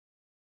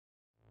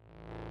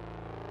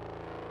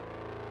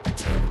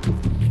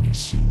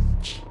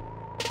Minisodes.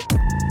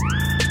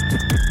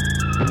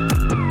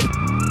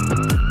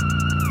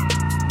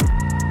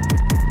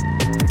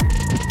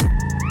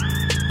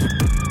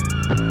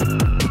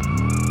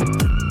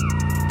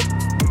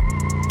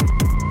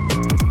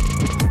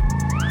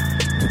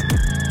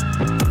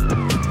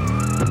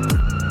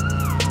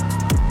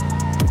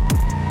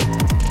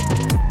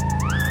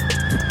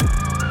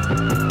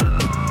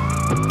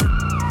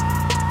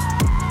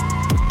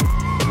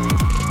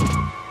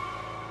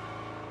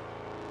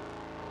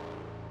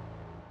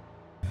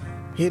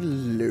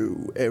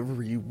 Hello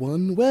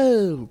everyone,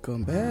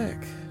 welcome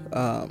back.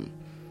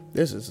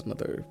 This is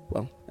another,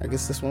 well, I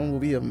guess this one will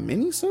be a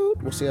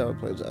mini-sode. We'll see how it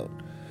plays out.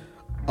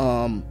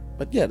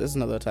 But yeah, this is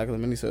another Attack of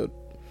the Minisode.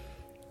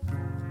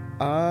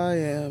 I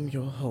am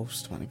your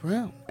host, Monty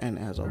Brown, and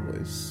as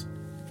always,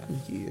 I'm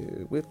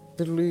here with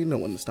literally no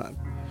one this time.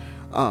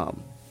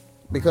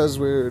 Because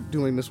we're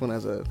doing this one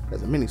as a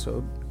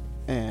mini-sode,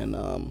 and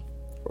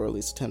or at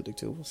least attempting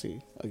to. We'll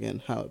see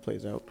again how it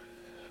plays out.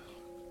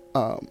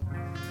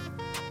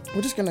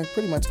 We're just gonna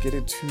pretty much get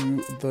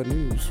into the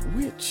news,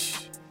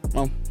 which,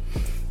 well,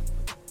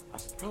 I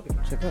should probably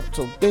check out.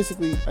 So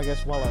basically, I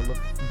guess while I look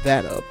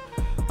that up,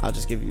 I'll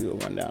just give you a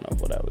rundown of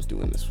what I was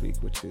doing this week,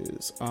 which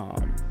is,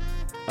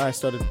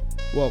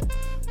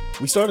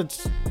 we started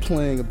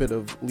playing a bit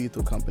of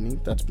Lethal Company.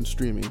 That's been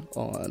streaming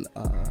on,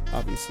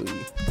 obviously,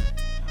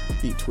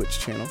 the Twitch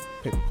channel,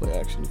 Paper Play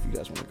Action, if you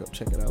guys want to go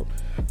check it out.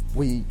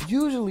 We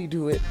usually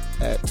do it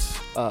at,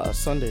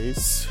 Sunday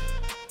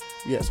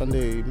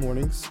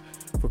mornings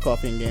for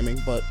coffee and gaming,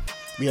 but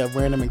we have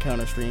random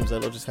encounter streams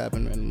that'll just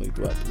happen randomly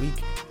throughout the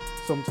week,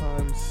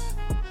 sometimes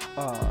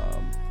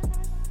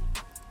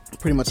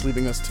pretty much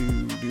leaving us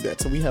to do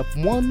that. So we have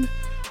one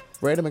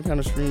random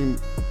encounter stream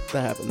that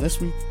happened this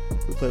week.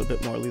 We played a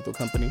bit more Lethal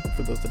Company.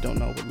 For those that don't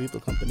know what Lethal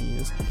Company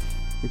is,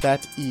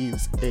 that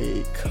is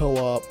a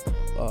co-op,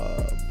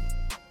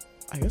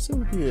 I guess it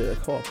would be a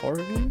co-op horror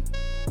game,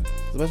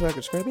 the best way I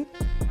could describe it.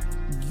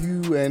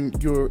 You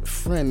and your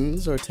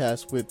friends are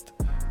tasked with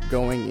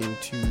going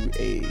into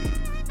a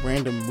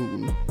random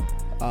moon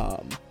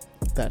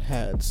that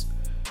has,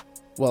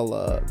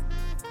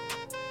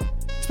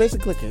 it's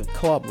basically like a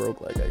co-op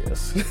roguelike, I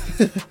guess.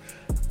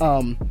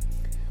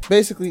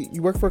 Basically,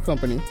 you work for a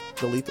company,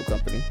 the Lethal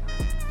Company,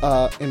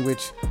 in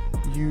which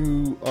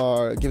you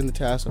are given the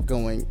task of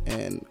going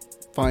and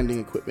finding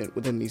equipment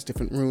within these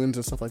different ruins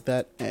and stuff like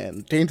that,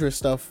 and dangerous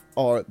stuff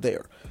are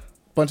there.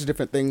 Bunch of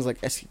different things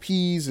like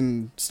SCPs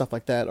and stuff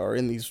like that are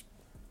in these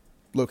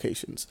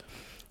locations.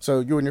 So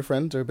you and your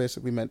friends are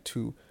basically meant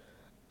to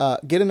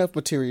get enough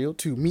material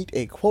to meet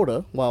a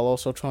quota while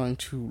also trying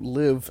to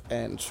live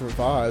and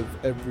survive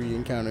every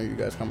encounter you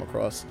guys come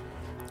across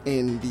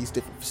in these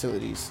different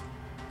facilities.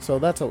 So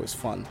that's always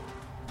fun.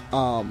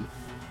 The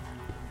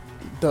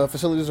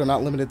facilities are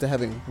not limited to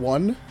having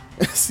one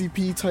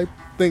SCP type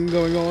thing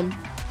going on.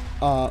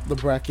 The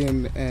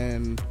Bracken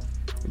and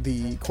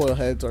the coil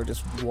heads are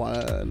just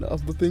one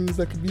of the things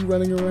that could be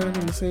running around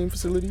in the same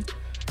facility.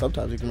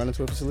 Sometimes you can run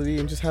into a facility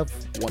and just have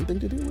one thing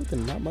to deal with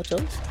and not much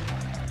else.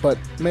 But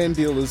main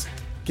deal is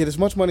get as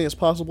much money as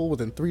possible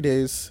within 3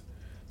 days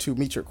to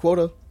meet your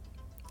quota,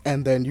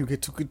 and then you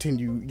get to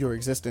continue your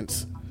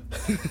existence.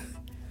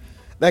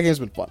 That game's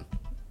been fun.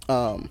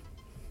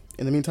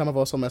 In the meantime, I've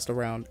also messed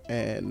around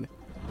and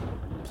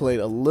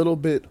played a little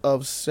bit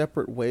of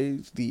Separate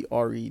Ways, the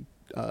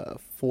RE4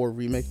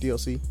 remake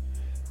DLC.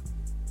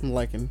 I'm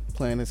liking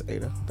playing as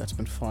Ada. That's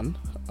been fun.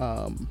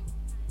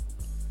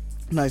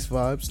 Nice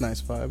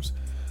vibes.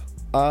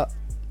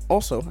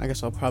 Also, I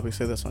guess I'll probably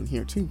say this on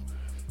here too.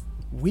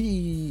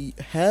 We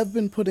have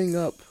been putting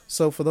up,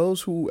 so for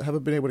those who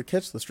haven't been able to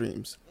catch the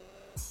streams,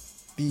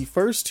 the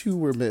first two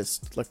were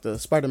missed, like the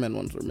Spider-Man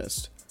ones were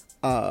missed.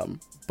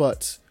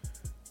 But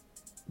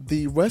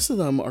the rest of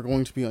them are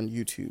going to be on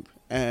YouTube.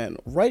 And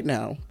right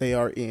now, they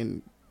are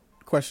in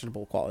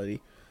questionable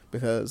quality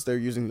because they're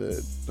using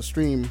the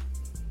stream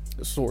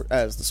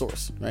as the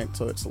source, right?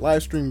 So it's the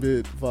live stream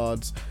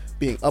VODs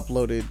being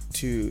uploaded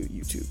to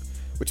YouTube,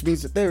 which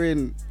means that they're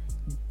in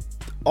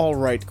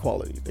alright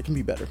quality. They can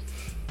be better.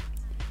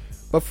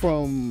 But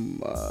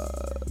from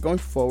going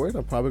forward,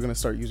 I'm probably going to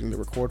start using the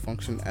record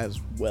function as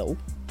well.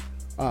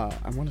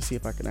 I want to see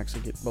if I can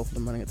actually get both of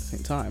them running at the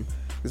same time,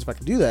 because if I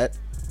can do that,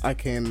 I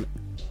can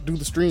do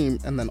the stream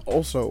and then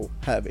also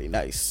have a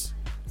nice,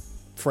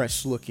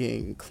 fresh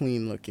looking,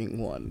 clean looking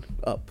one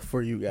up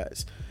for you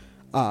guys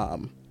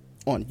on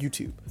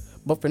YouTube.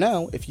 But for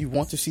now, if you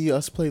want to see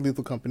us play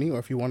Lethal Company, or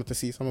if you wanted to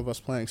see some of us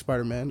playing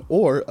Spider-Man,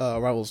 or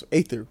Rivals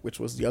Aether, which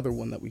was the other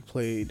one that we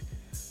played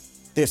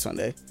this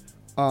Sunday,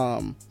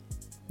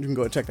 you can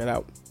go and check that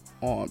out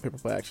on Paper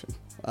Play Action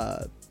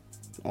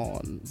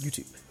on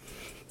YouTube.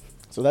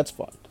 So that's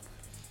fun.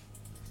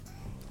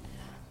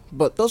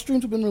 But those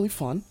streams have been really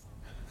fun,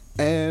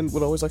 and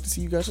would always like to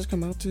see you guys just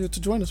come out to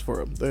join us for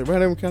them. The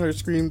random encounter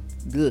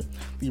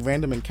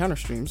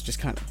streams just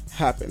kind of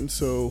happen,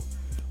 so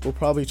we'll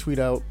probably tweet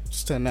out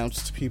just to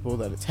announce to people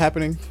that it's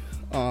happening.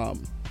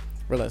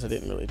 Realize I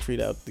didn't really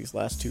tweet out these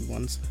last two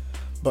ones,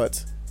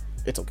 but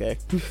it's okay.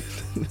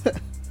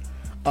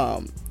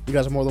 You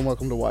guys are more than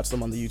welcome to watch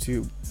them on the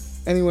YouTube.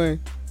 Anyway,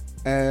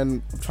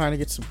 and I'm trying to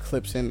get some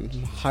clips and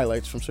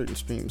highlights from certain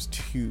streams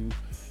too.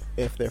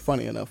 If they're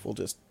funny enough, we'll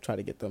just try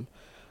to get them.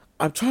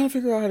 I'm trying to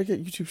figure out how to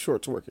get YouTube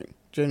Shorts working,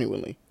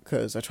 genuinely,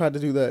 because I tried to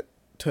do that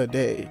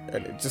today,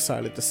 and it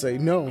decided to say,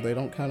 no, they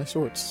don't count as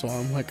shorts. So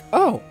I'm like,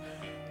 oh,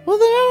 well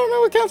then I don't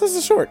know what counts as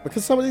a short,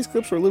 because some of these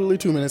clips were literally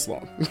 2 minutes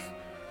long.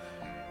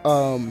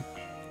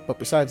 But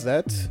besides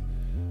that,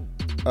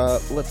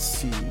 let's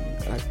see,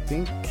 I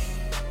think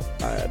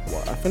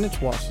I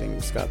finished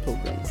watching Scott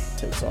Pilgrim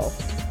Takes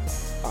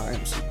Off. I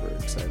am super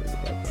excited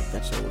about that.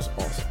 That show was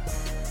awesome.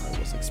 I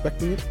was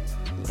expecting it.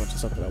 There's a bunch of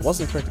stuff that I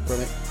wasn't expecting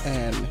from it,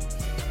 and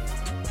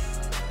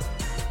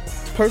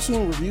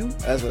personal review,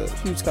 as a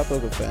huge Scott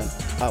Pilgrim fan,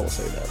 I will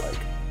say that, like,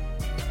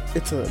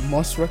 it's a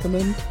must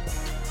recommend.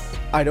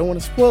 I don't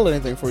want to spoil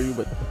anything for you,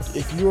 but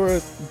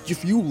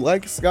if you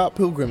like Scott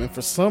Pilgrim and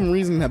for some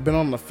reason have been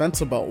on the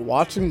fence about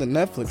watching the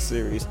Netflix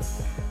series,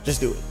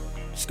 just do it.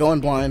 Just go in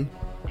blind.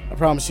 I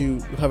promise you,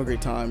 you'll have a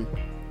great time.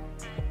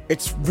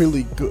 It's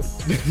really good.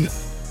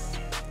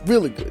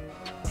 Really good.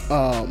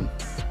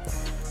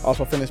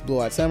 Also finished Blue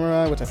Eyed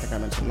Samurai, which I think I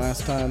mentioned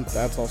last time.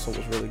 That also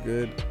was really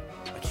good.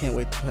 I can't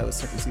wait to have a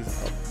second season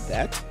of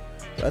that. So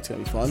that's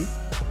gonna be fun.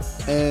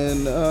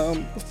 And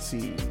let's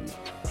see.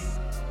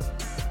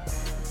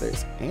 If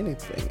there's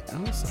anything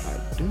else,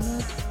 I do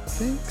not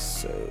think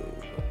so.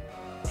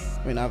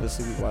 I mean,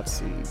 obviously we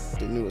watched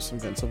the newest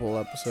Invincible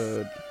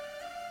episode,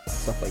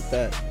 stuff like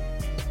that.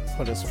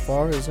 But as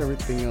far as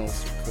everything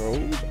else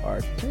goes, I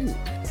think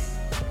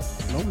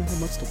I don't have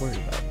much to worry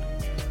about.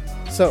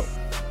 So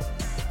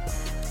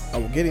I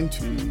will get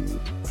into.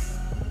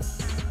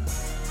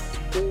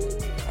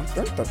 I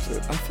think that's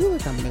it. I feel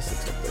like I'm missing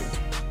something.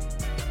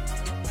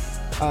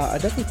 I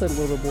definitely played a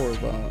little bit more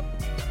of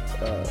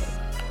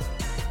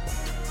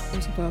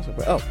what's something else I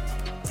played? Oh,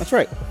 that's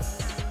right.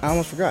 I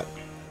almost forgot.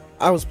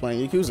 I was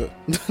playing Yakuza.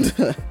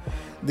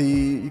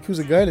 The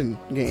Yakuza Gaiden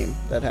game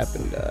that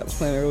happened. I was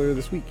playing earlier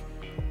this week.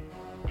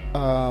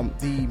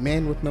 The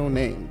Man with No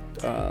Name,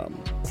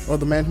 or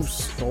the Man Who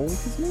Stole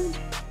His Name.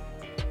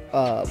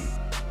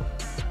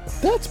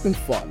 That's been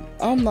fun.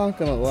 I'm not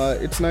gonna lie.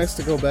 It's nice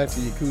to go back to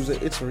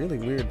Yakuza. It's really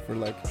weird for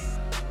like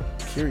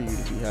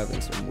Kiryu to be having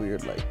some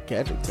weird like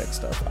gadget tech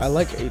stuff. I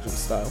like Agent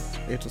Style.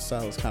 Agent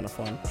Style is kind of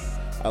fun.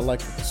 I like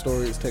that the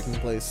story is taking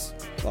place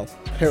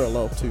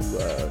parallel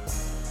to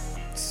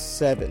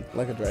 7,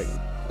 like a dragon,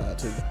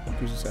 to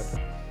Yakuza 7.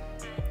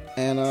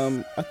 And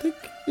I think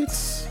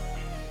it's,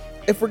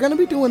 if we're gonna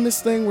be doing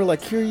this thing where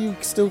like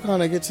Kiryu still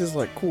kind of gets his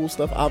like cool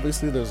stuff.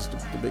 Obviously, there's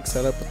the big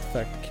setup with the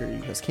fact that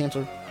Kiryu has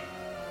cancer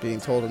being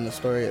told in the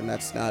story, and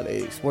that's not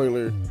a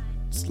spoiler.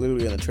 It's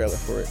literally in the trailer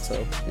for it,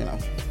 so you know.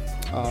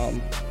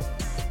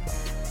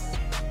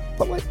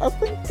 But like, I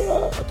think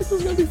this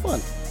is gonna be fun.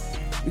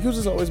 Because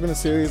it's always been a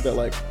series that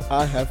like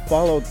I have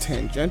followed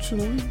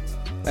tangentially,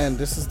 and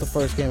this is the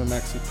first game I'm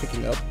actually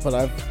picking up. But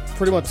I've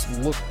pretty much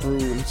looked through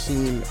and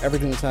seen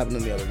everything that's happened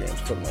in the other games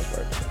for the most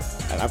part,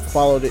 and I've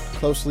followed it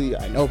closely.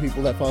 I know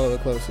people that follow it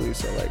closely,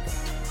 so like,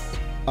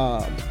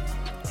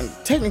 and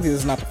technically this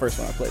is not the first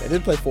one I played. I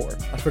did play 4.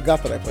 I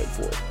forgot that I played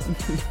 4.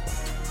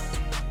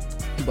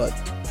 But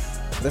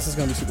this is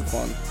gonna be super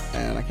fun,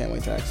 and I can't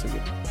wait to actually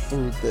get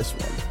through this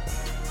one,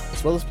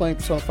 as well as playing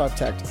Persona 5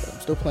 Tactica.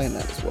 I'm still playing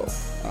that as well.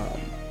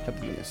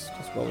 Happiness,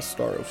 as well as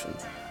Star Ocean.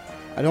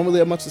 I don't really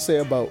have much to say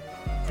about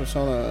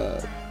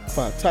Persona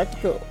 5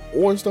 Tactica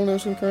or Stone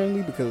Ocean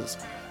currently, because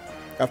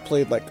I've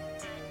played like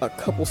a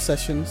couple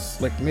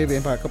sessions, like maybe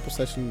by a couple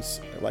sessions,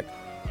 like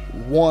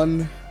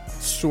one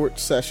short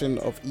session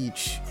of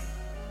each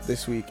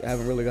this week. I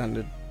haven't really gotten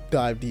to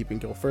dive deep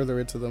and go further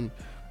into them.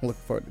 I'm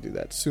looking forward to do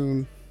that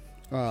soon.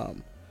 I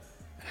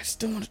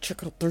still want to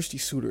check out Thirsty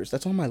Suitors.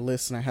 That's on my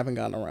list, and I haven't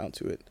gotten around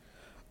to it.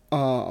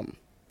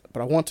 But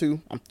I want to.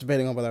 I'm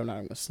debating on whether or not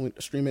I'm going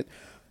to stream it.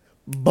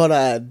 But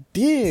I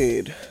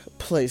did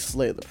play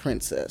Slay the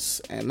Princess,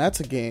 and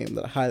that's a game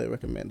that I highly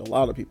recommend a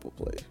lot of people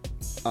play.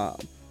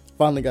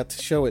 Finally got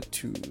to show it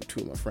to two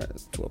of my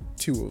friends,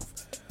 two of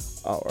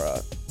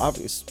our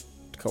obvious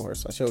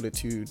cohorts. I showed it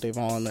to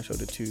Devon, I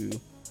showed it to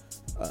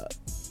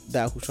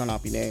Thou Who Shall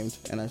Not Be Named,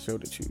 and I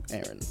showed it to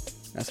Aaron.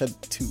 I said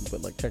 2,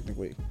 but like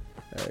technically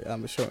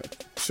I'm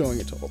showing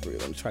it to all 3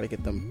 of them to try to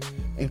get them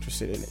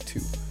interested in it too.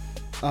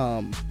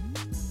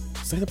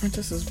 Slay the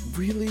Princess is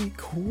really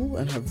cool,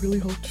 and I really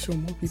hope to show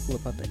more people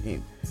about that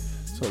game.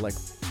 So like,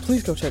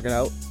 please go check it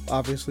out,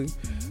 obviously.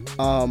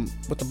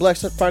 With the Black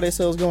Friday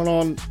sales going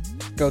on,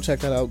 go check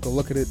that out, go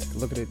look at it,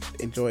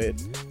 enjoy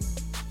it.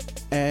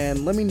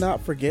 And let me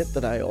not forget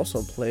that I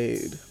also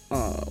played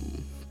a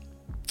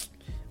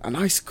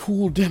nice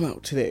cool demo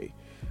today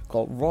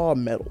called Raw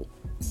Metal.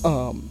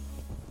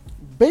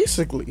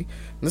 Basically,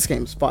 this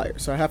game is fire,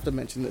 so I have to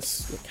mention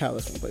this, like, how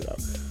this one played out.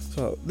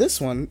 So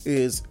this one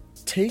is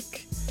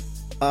take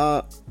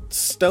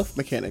stealth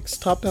mechanics,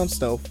 top-down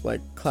stealth,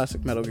 like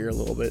classic Metal Gear a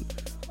little bit.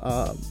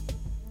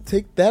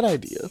 Take that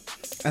idea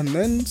and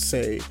then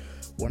say,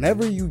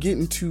 whenever you get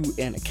into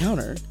an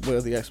encounter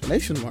where the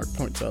exclamation mark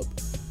points up,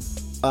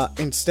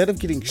 instead of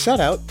getting shut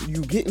out,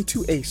 you get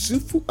into a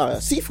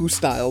Sifu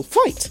style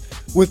fight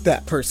with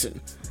that person.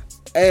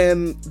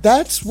 And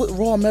that's what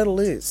Raw Metal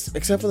is,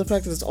 except for the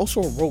fact that it's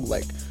also a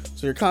roguelike.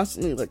 So you're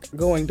constantly like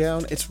going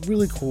down. It's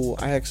really cool.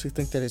 I actually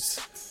think that it's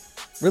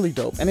really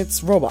dope. And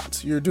it's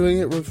robots. You're doing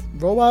it with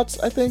robots,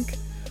 I think.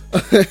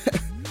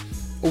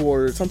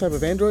 Or some type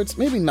of androids.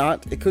 Maybe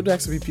not. It could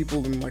actually be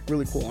people in like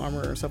really cool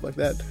armor or stuff like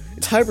that.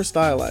 It's hyper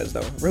stylized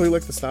though. I really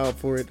like the style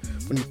for it.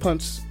 When you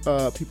punch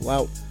people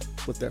out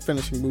with their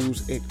finishing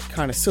moves, it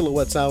kind of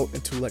silhouettes out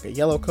into like a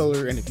yellow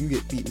color, and if you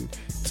get beaten,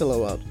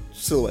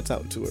 silhouettes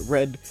out into a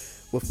red,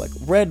 with like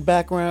red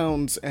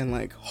backgrounds and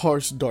like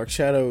harsh dark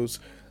shadows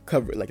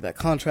cover like that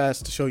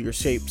contrast to show your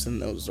shapes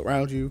and those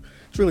around you.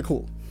 It's really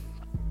cool.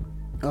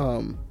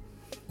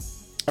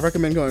 I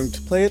recommend going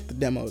to play it. The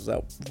demo is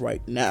out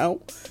right now,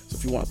 so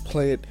if you want to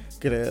play it,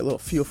 get a little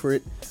feel for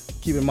it.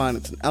 Keep in mind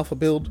it's an alpha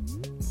build,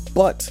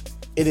 but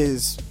it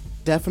is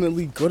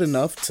definitely good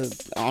enough to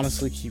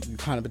honestly keep you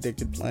kind of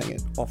addicted playing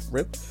it off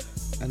rip.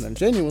 And then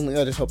genuinely,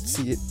 I just hope to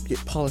see it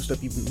get polished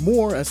up even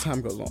more as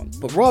time goes on.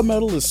 But Raw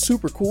Metal is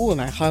super cool,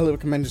 and I highly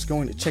recommend just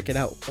going to check it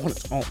out on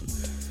its own.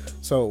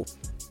 So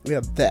we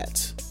have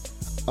that.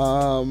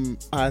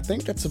 I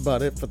think that's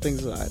about it for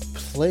things that I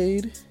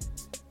played.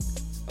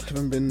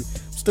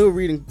 Still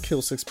reading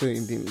Kill 6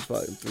 Billion Demons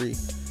Volume 3.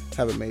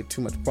 Haven't made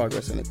too much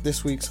progress in it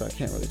this week, so I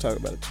can't really talk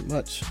about it too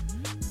much.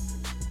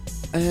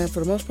 And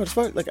for the most part, it's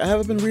fine. Like, I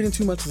haven't been reading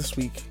too much this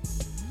week.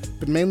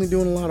 Been mainly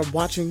doing a lot of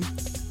watching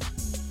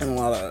and a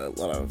lot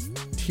of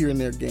here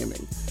and there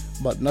gaming,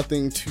 but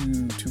nothing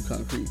too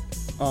concrete.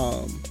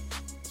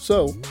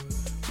 So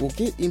we'll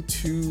get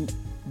into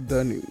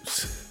the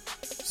news.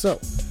 So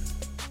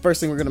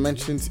first thing we're gonna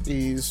mention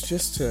is,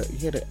 just to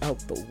get it out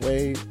the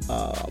way,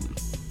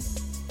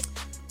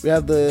 we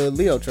have the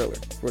Leo trailer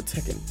for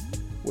Tekken,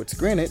 which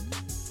granted,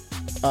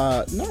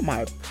 not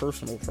my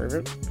personal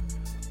favorite.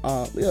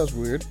 Leo's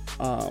weird.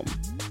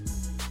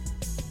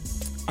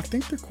 I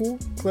think they're cool.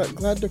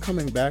 Glad they're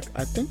coming back.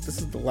 I think this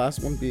is the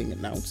last one being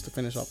announced to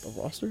finish off the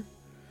roster,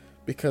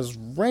 because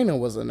Reina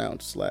was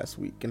announced last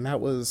week, and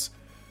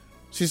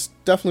she's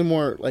definitely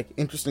more like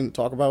interesting to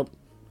talk about,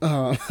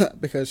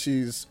 because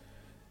she's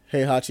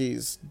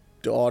Heihachi's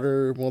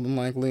daughter, more than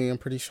likely. I'm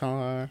pretty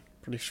sure,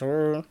 pretty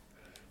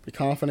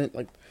confident.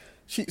 Like,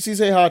 she's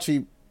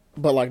Heihachi,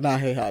 but like not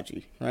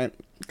Heihachi, right?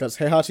 Because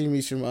Heihachi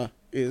Mishima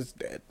is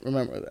dead.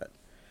 Remember that.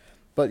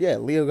 But yeah,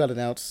 Leo got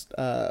announced.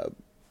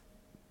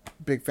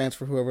 Big fans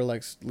for whoever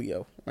likes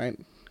Leo, right?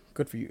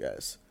 Good for you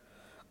guys.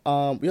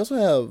 We also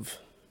have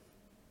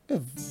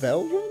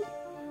Veldrum,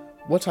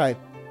 which I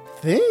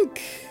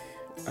think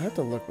I have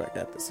to look back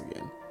at this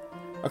again.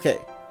 Okay,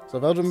 so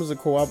Veldrum is a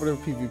cooperative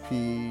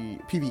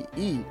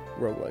PvE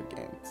roguelike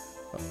game.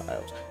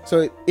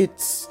 So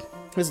it's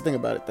here's the thing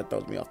about it that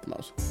throws me off the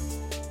most.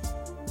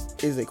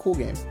 It is a cool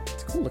game.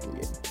 It's a cool looking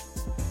game.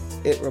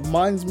 It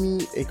reminds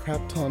me a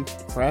crap ton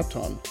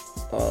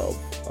of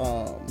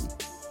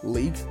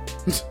League.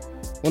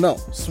 Well, no,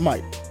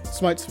 Smite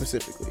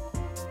specifically.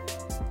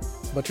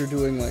 But you're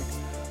doing like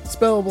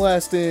spell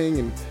blasting,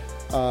 and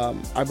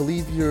I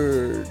believe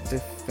you're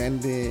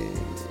defending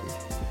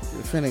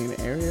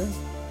an area.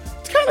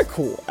 It's kind of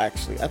cool,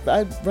 actually.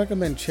 I'd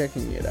recommend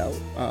checking it out.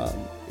 I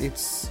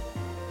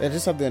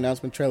just have the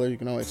announcement trailer. You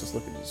can always just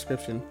look at the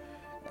description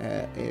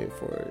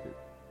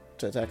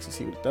to actually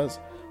see what it does.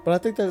 But I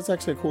think that it's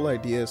actually a cool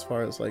idea as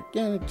far as like,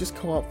 yeah, just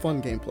co-op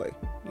fun gameplay.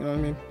 You know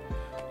what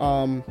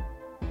I mean?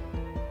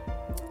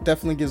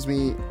 Definitely gives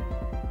me,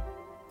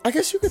 I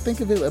guess you could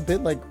think of it a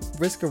bit like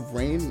Risk of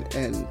Rain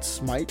and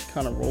Smite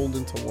kind of rolled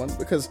into one,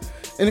 because,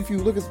 and if you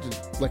look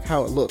at like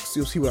how it looks,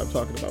 you'll see what I'm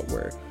talking about,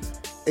 where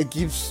it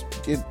gives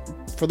it,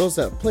 for those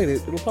that have played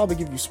it, it'll probably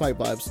give you Smite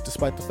vibes,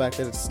 despite the fact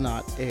that it's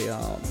not a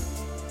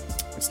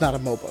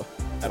MOBA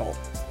at all.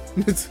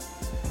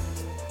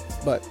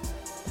 But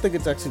I think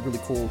it's actually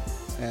really cool,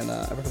 and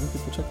I recommend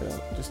people check it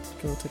out. Just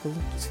go take a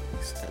look.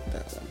 Just at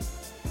that one.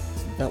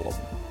 Vellum.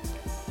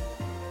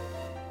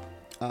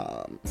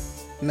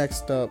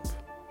 Next up,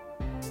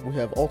 we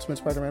have Ultimate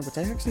Spider-Man, which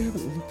I actually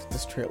haven't looked at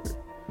this trailer,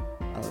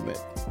 I'll admit.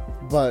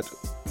 But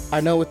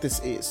I know what this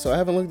is. So I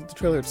haven't looked at the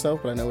trailer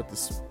itself, but I know what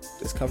this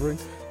is covering.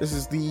 This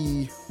is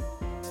the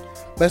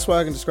best way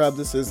I can describe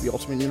this is the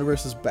Ultimate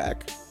Universe is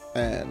back,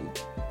 and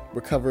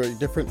we're covering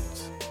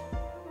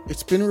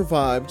it's been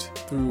revived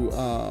through,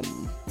 I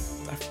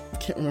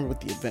can't remember what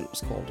the event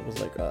was called. It was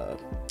like,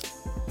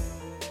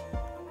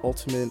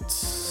 Ultimate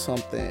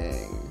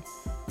something.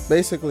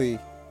 Basically,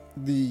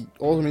 the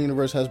Ultimate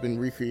Universe has been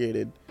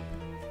recreated.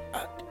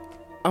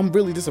 I'm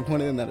really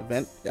disappointed in that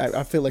event.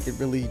 I feel like it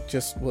really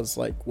just was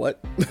like, what?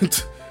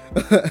 It's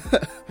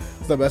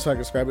the best way I can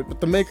describe it. But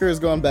the maker has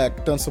gone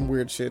back, done some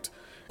weird shit,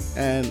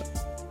 and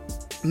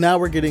now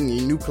we're getting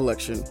a new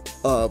collection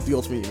of the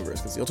Ultimate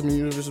Universe, because the Ultimate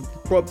Universe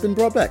has been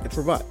brought back. It's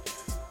revived.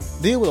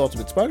 Deal with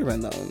Ultimate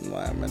Spider-Man, though, and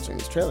why I'm mentioning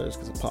these trailers,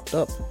 because it popped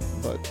up.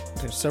 But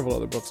there's several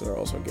other books that are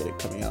also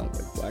coming out,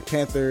 like Black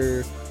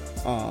Panther.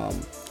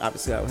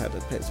 Obviously, I would have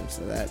to pay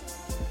attention to that.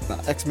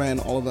 X-Men,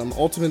 all of them.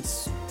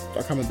 Ultimates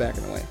are coming back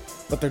in a way,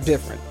 but they're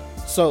different.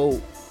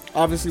 So,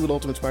 obviously, with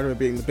Ultimate Spider-Man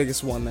being the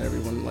biggest one that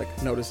everyone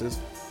like notices,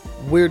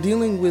 we're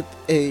dealing with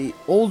a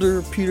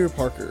older Peter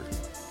Parker.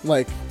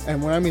 Like,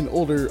 and when I mean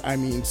older, I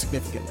mean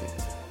significantly.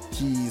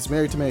 He's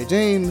married to Mary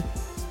Jane.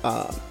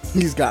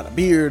 He's got a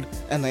beard,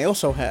 and they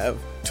also have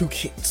 2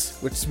 kids,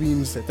 which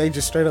means that they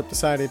just straight up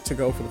decided to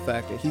go for the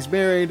fact that he's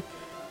married.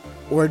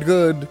 We're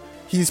good.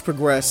 He's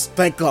progressed.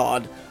 Thank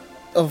God.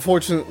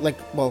 Unfortunately,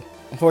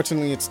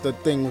 it's the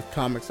thing with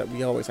comics that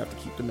we always have to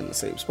keep them in the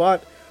same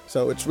spot.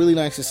 So it's really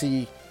nice to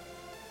see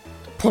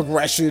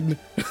progression.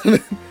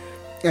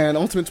 And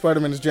Ultimate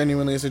Spider-Man is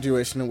genuinely a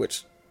situation in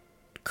which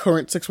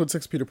current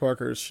 616 Peter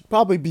Parker should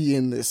probably be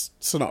in this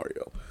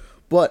scenario.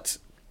 But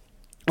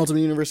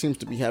Ultimate Universe seems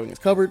to be having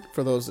it covered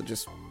for those that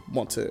just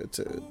want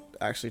to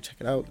actually check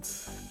it out.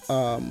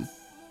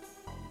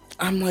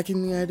 I'm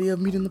liking the idea of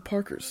meeting the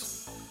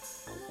Parkers.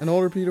 An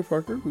older Peter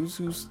Parker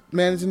who's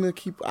managing to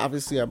keep,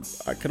 obviously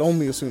I could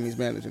only assume he's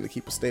managing to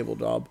keep a stable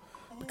job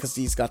because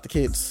he's got the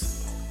kids.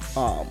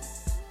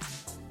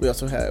 We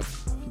also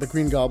have the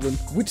Green Goblin,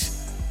 which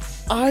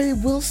I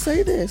will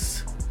say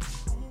this.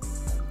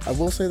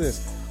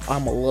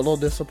 I'm a little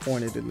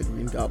disappointed in the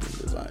Green Goblin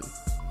design.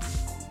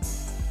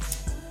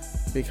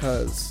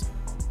 Because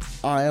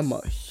I am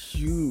a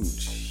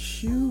huge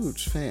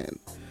fan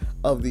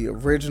of the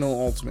original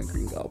Ultimate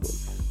Green Goblin.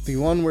 The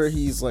one where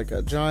he's like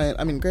a giant,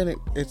 I mean, granted,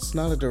 it's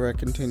not a direct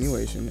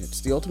continuation. It's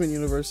the Ultimate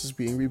Universe is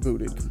being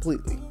rebooted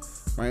completely,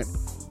 right?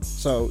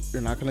 So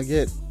you're not going to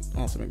get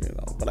Ultimate Green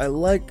Goblin. But I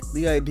like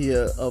the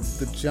idea of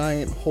the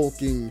giant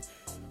hulking,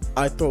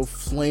 I throw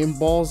flame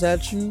balls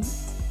at you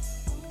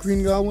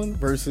Green Goblin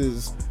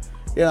versus,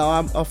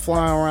 I'm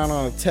flying around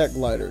on a tech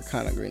lighter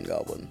kind of Green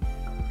Goblin.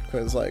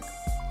 Because, like,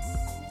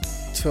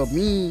 to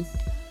me,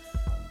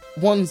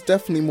 one's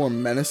definitely more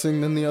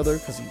menacing than the other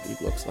because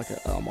he looks like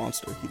a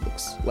monster. He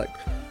looks like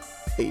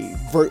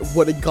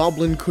what a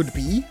goblin could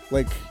be.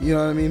 Like, you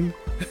know what I mean?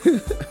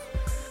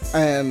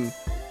 And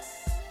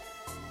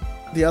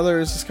the other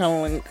is just kind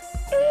of like,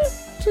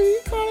 he's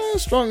kind of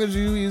as strong as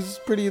you. He's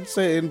pretty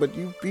insane, but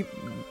you beat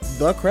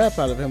the crap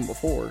out of him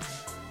before.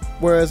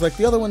 Whereas, like,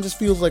 the other one just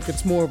feels like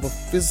it's more of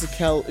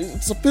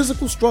it's a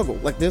physical struggle.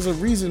 Like, there's a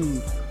reason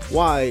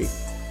why,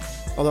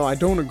 although I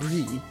don't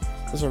agree,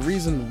 there's a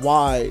reason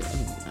why,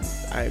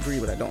 I agree,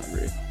 but I don't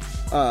agree.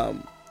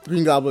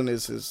 Green Goblin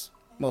is his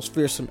most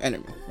fearsome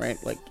enemy, right?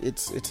 Like,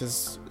 it's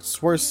his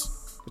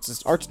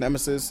arch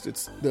nemesis.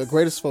 It's the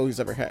greatest foe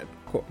he's ever had,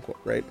 quote unquote,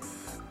 right?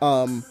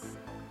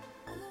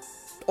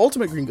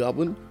 Ultimate Green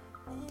Goblin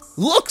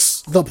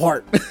looks the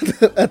part,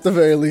 at the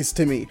very least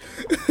to me.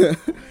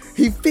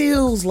 He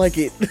feels like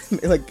it.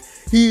 Like,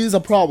 he is a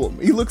problem.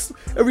 He looks,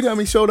 every time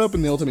he showed up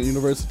in the Ultimate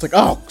Universe, it's like,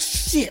 oh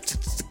shit,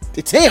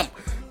 it's him.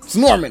 It's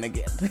Norman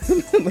again.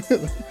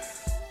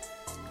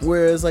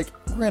 Whereas, like,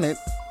 granted,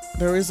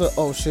 there is a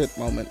oh shit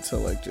moment to,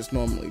 like, just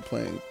normally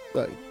playing,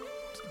 like,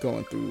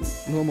 going through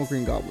normal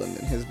Green Goblin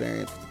and his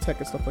variants with the tech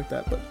and stuff like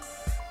that. But,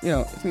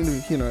 it's neither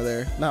here nor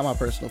there. Not my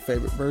personal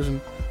favorite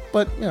version.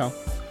 But,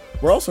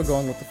 we're also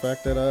going with the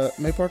fact that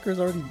May Parker is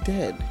already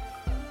dead,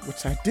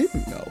 which I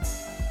didn't know.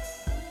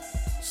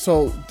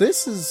 So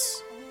this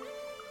is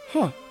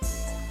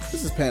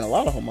paying a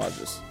lot of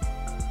homages.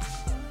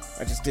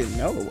 I just didn't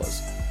know it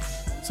was.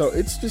 So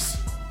it's just,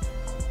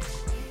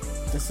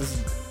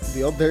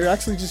 they're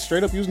actually just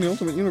straight up using the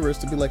Ultimate Universe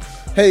to be like,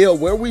 hey, yo,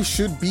 where we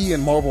should be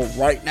in Marvel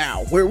right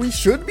now, where we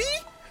should be,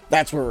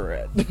 that's where we're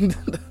at.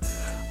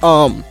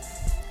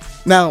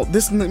 Now,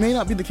 this may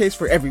not be the case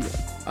for everyone.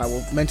 I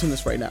will mention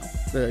this right now.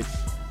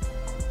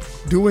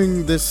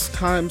 Doing this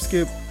time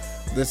skip,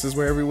 this is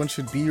where everyone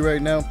should be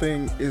right now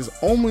thing is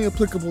only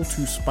applicable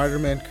to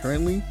Spider-Man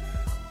currently.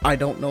 I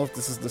don't know if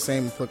this is the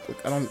same,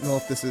 I don't know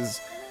if this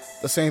is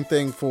the same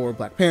thing for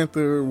Black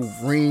Panther,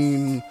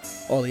 Wolverine,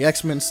 all the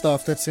X-Men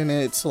stuff that's in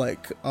it. It's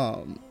like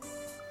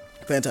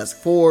Fantastic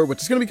Four,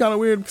 which is going to be kind of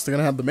weird because they're going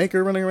to have the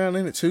Maker running around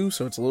in it too,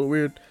 so it's a little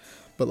weird.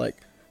 But, like,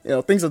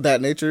 things of that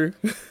nature,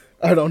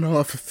 I don't know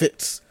if it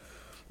fits.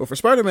 But for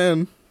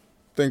Spider-Man,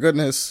 thank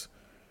goodness,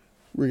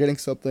 we're getting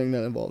something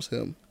that involves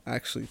him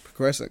actually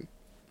progressing.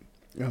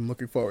 I'm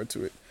looking forward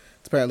to it.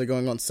 It's apparently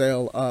going on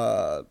sale,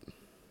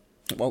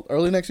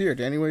 early next year,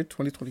 January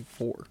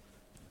 2024.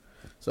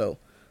 So,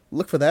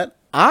 look for that.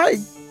 I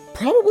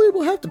probably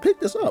will have to pick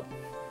this up.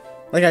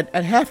 Like,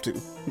 I'd have to,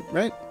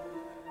 right?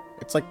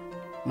 It's like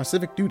my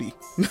civic duty.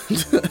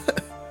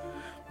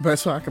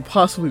 Best way I could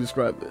possibly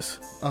describe this.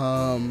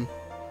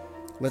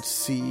 Let's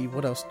see,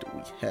 what else do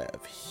we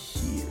have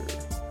here?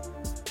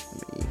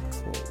 Let me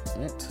pull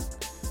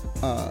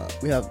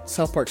it. We have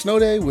South Park Snow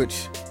Day,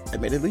 which,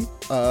 admittedly,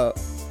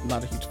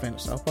 not a huge fan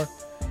of South Park.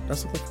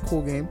 Does look like a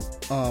cool game.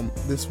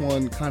 This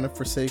one kind of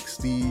forsakes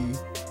the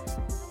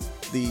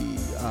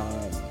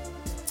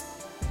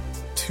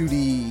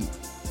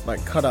 2D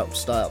like cutout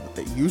style that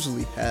they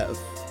usually have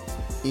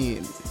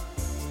in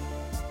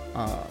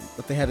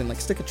that they had in like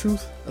Stick of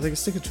Truth. I think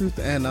it's Stick of Truth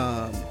and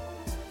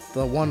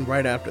the one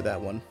right after that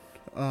one.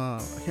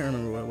 I can't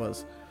remember what it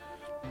was.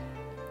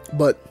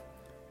 But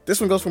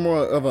this one goes for more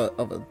of a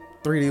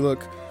 3D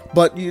look.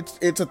 But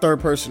it's a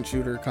third-person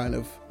shooter kind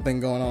of thing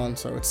going on,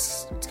 so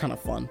it's kind of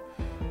fun.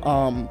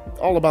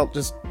 All about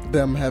just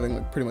them having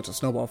like pretty much a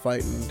snowball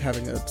fight and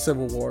having a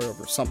civil war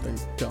over something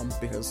dumb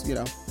because, you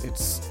know,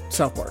 it's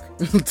South Park.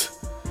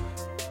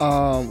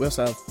 We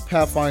also have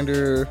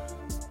Pathfinder,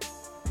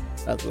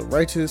 After the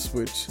Righteous,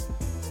 which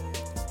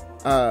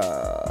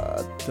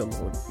the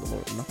Lord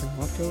Nothing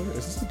Mod Killer.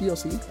 Is this the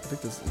DLC? I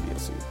think this is the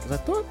DLC because I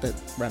thought that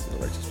Wrath of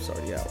the Righteous was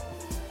already out.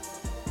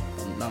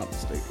 If I'm not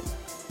mistaken.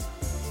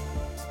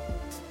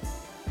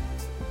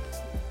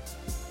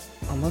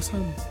 Unless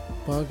I'm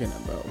bugging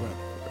about Wrath of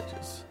the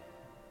Righteous.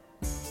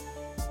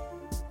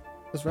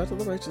 Is Wrath of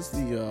the Righteous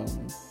the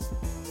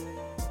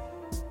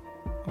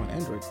on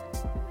Android?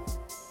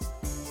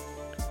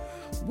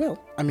 Well,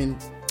 I mean,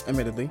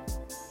 admittedly,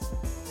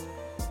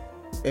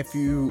 if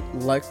you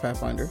like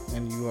Pathfinder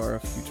and you are a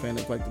huge fan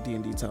of like the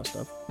D&D type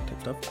stuff,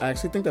 I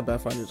actually think that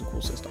Pathfinder is a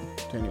cool system,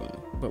 genuinely.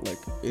 But like,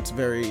 it's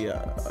very,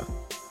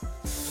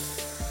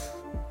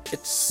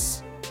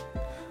 it's.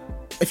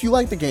 If you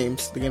like the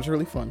games are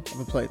really fun. I've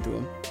been playing through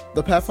them.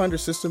 The Pathfinder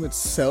system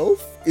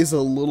itself is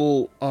a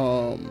little,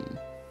 I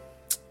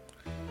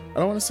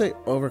don't want to say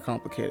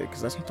overcomplicated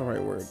because that's not the right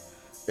word.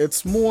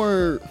 It's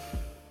more,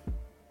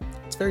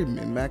 it's very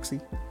min-maxy,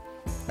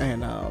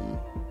 and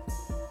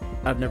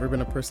I've never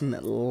been a person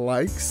that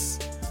likes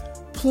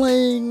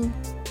playing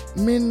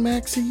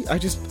min-maxy.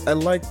 I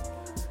like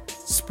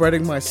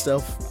spreading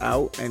myself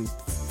out and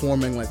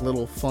forming like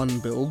little fun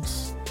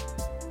builds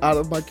out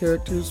of my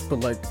characters, but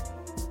like,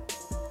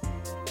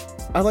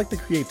 I like the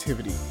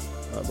creativity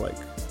of like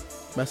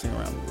messing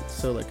around with it.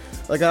 So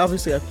like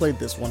obviously I played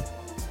this one,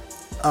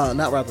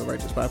 not Wrath of the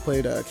Righteous, but I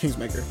played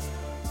Kingsmaker.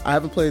 I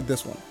haven't played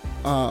this one,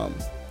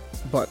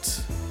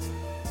 but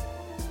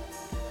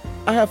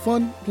I have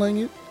fun playing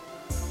it.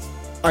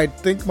 I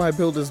think my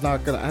build is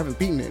not gonna. I haven't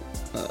beaten it.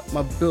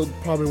 My build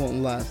probably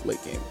won't last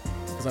late game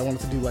because I wanted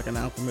to do like an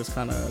alchemist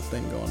kind of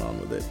thing going on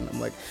with it, and I'm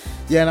like,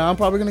 yeah, no, I'm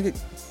probably gonna get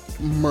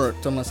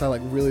murked unless I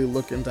like really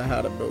look into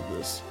how to build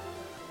this.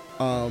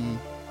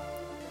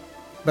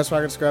 Best way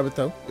I can describe it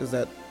though is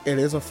that it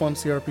is a fun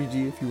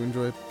CRPG. If you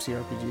enjoy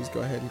CRPGs,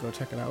 go ahead and go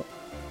check it out.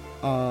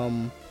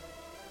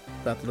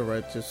 Wrath of the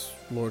Righteous,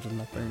 Lords of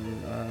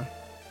Nothing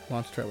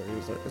launch trailer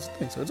is a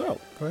thing, so it's out.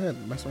 Go ahead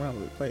and mess around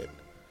with it, play it.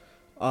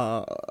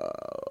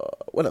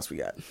 What else we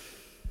got?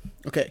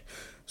 Okay,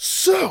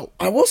 so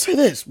I will say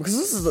this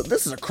because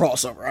this is a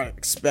crossover I didn't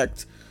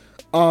expect.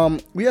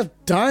 We have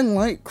Dying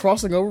Light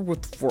crossing over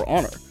with For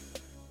Honor,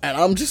 and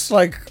I'm just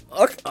like,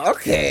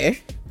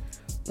 okay.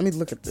 Let me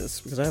look at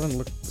this because I haven't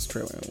looked at this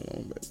trailer in a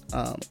little bit.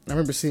 I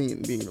remember seeing it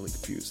and being really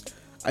confused.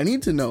 I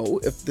need to know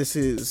if this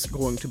is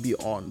going to be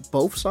on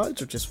both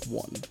sides or just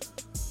one.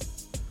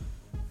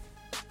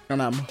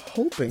 And I'm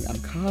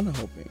kind of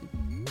hoping.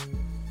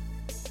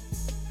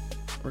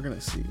 We're gonna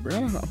see.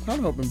 I'm kind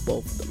of hoping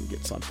both of them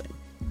get something.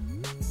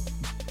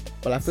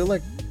 But I feel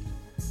like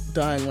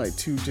Dying Light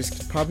 2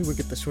 just probably would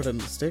get the short end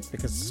of the stick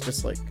because it's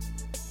just like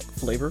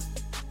flavor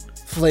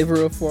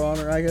of For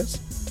Honor, I guess.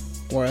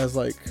 Whereas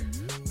like,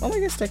 well, I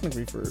guess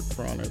technically for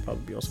Honor it'd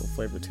probably be also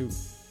flavor too.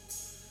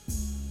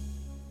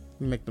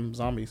 Make them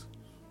zombies.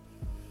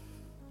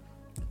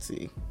 Let's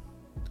see.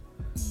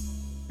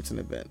 It's an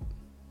event.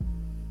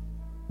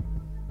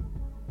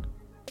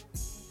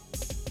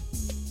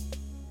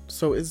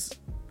 So is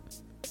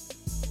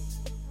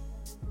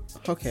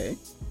okay.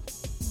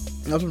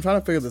 As I'm trying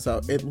to figure this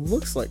out, it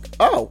looks like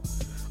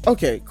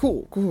okay,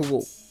 cool.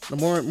 The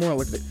more I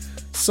look at it,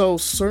 so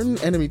certain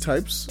enemy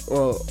types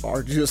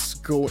are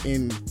just go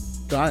in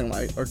Dying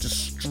Light are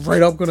just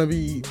straight up gonna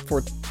be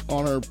For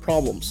Honor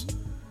problems.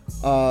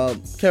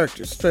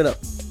 Characters straight up.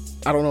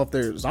 I don't know if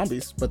they're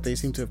zombies, but they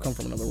seem to have come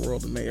from another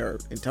world and they are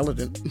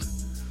intelligent,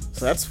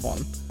 so that's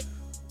fun.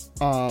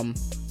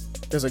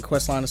 There's a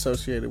quest line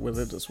associated with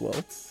it as well.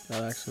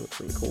 That actually looks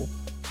really cool.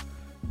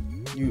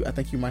 I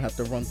think you might have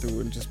to run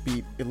through and just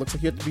beat. It looks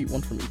like you have to beat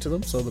one from each of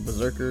them. So the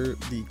Berserker,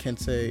 the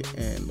Kensei,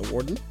 and the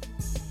Warden.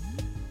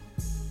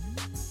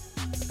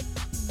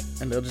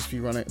 And they'll just be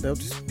running. They'll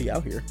just be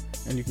out here,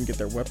 and you can get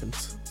their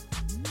weapons.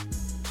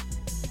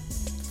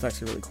 It's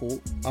actually really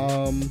cool.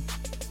 I'm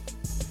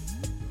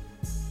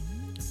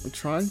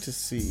trying to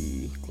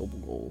see global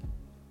goal.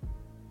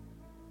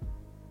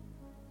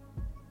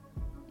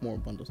 More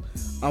bundles.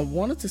 I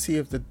wanted to see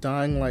if the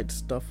Dying Light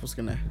stuff was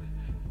gonna.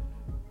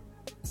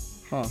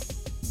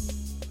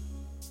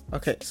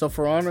 Okay, so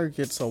For Honor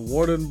gets a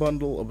Warden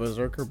bundle, a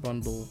Berserker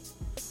bundle,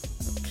 a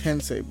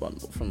Kensei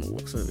bundle from the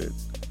looks of it.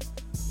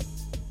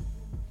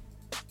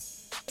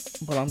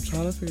 But I'm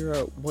trying to figure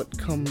out what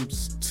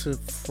comes to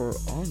For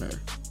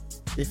Honor,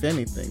 if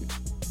anything.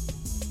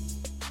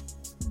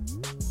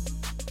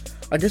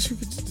 I guess you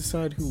could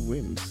decide who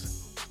wins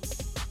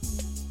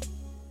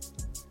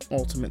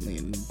ultimately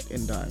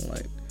in Dying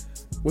Light,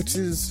 which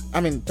is,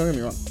 I mean, don't get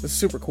me wrong, it's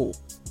super cool.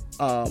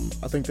 I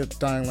think that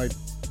Dying Light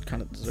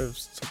kind of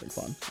deserves something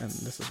fun, and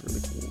this is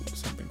really cool,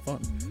 something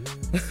fun.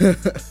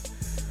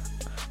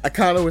 I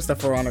kind of wish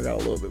that For Honor got a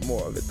little bit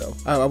more of it though.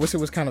 I wish it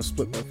was kind of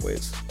split both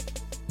ways.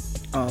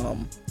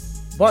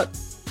 But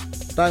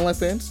Dying Light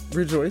fans,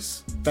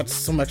 rejoice. That's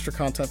some extra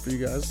content for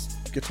you guys.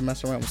 Get to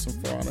mess around with some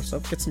For Honor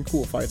stuff. Get some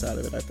cool fights out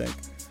of it, I think.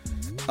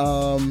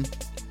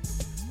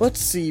 Let's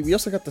see. We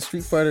also got the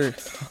Street Fighter.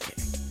 Okay.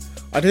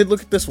 I did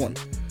look at this one.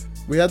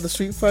 We had the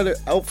Street Fighter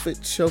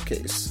outfit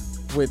showcase,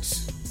 which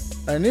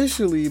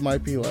initially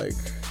might be like,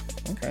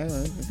 okay,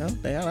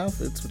 they got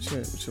outfits. What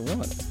you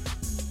want?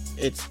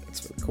 It's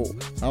really cool.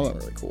 I'm not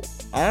really cool.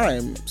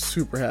 I'm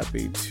super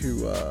happy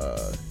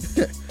to.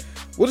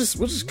 We'll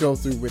just go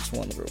through which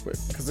one real quick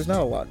because there's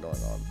not a lot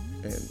going on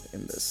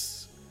in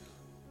this.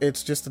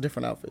 It's just the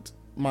different outfits.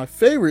 My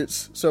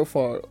favorites so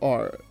far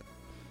are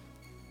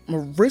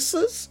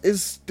Marissa's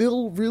is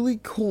still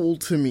really cool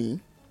to me.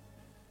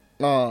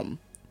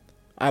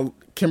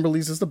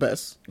 Kimberly's is the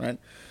best, right?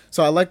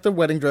 So I like the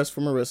wedding dress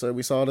for Marissa.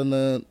 We saw it in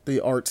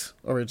the art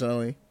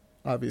originally,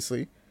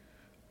 obviously.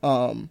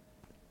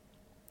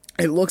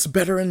 It looks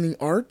better in the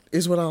art,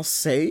 is what I'll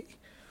say.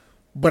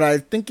 But I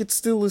think it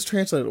still is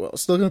translated well.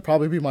 It's still going to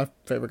probably be my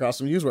favorite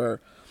costume to use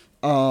wear.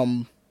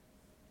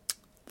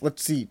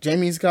 Let's see.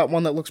 Jamie's got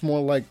one that looks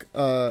more like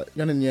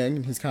Yin and Yang,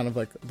 and he's kind of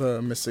like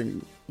the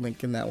missing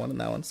link in that one, and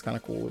that one's kind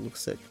of cool. It looks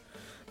sick.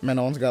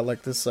 Manon's got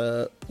like this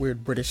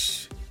weird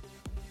British...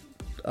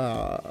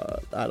 I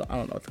don't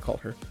know what to call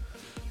her.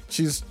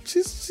 She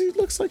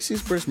looks like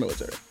she's British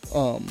military.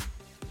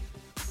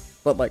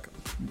 But like,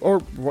 or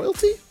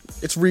royalty?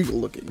 It's regal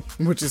looking,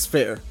 which is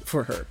fair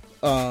for her.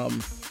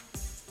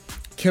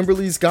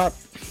 Kimberly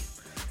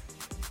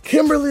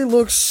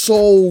looks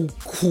so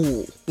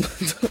cool.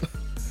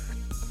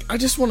 I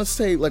just want to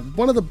say, like,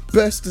 one of the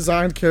best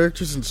designed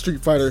characters in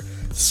Street Fighter,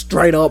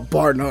 straight up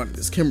bar none,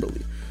 is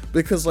Kimberly.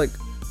 Because, like,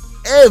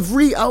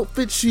 every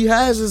outfit she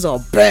has is a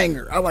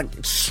banger. I like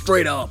it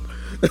straight up.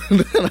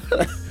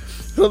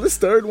 So this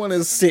third one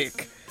is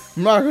sick.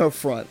 I'm not gonna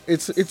front.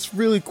 It's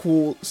really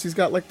cool. She's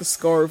got like the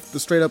scarf, the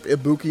straight up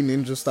Ibuki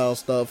ninja style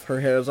stuff. Her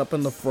hair's up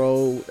in the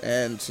fro,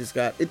 and she's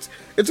got it's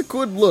a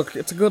good look.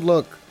 It's a good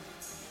look.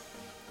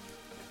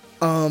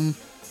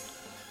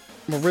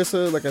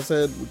 Marissa, like I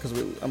said, because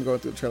I'm going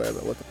through the trailer as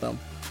I look at them.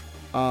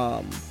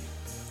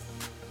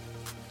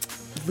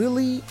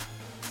 Lily,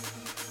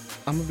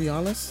 I'm gonna be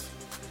honest.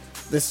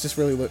 This just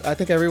really I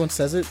think everyone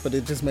says it, but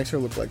it just makes her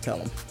look like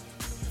Tellum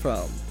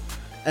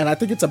and I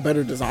think it's a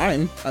better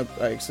design. I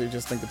actually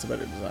just think it's a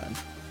better design.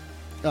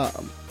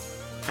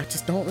 I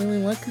just don't really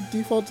like her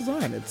default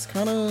design. It's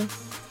a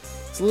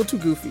little too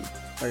goofy,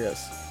 I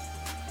guess.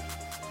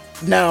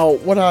 Now,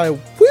 what I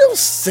will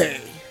say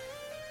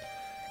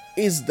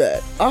is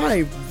that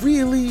I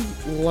really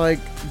like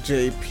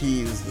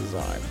JP's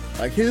design.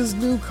 Like, his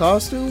new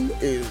costume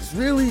is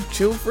really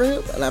chill for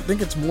him, and I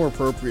think it's more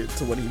appropriate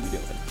to what he'd be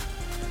doing.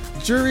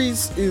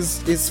 Jury's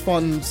is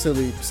fun,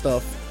 silly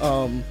stuff.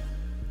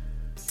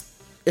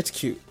 It's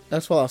cute.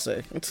 That's what I'll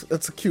say.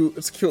 It's a cute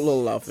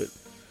little outfit.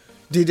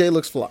 DJ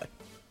looks fly.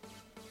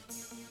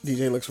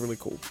 DJ looks really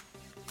cool.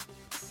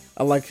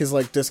 I like his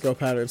like disco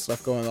pattern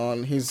stuff going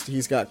on.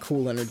 He's got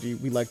cool energy.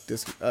 We like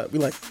disco. We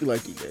like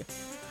DJ.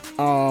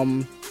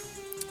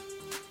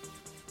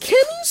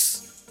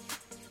 Kenny's.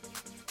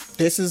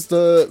 This is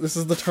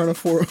the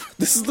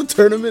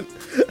tournament.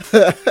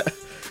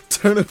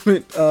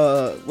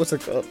 What's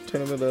it called?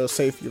 Tournament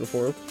safe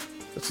uniform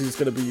that she's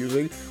gonna be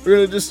using.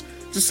 We're gonna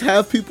just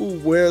have people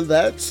wear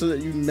that so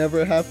that you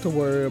never have to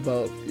worry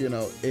about, you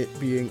know, it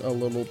being a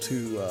little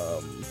too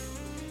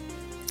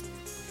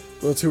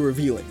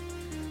revealing.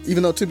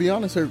 Even though, to be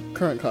honest, her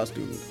current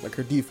costume, like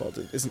her default,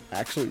 isn't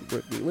actually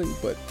revealing,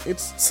 but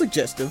it's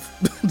suggestive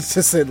to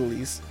say the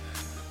least.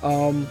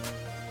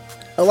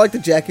 I like the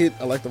jacket.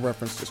 I like the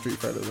reference to Street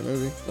Fighter, the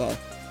movie. Well,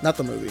 not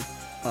the movie.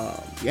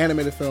 The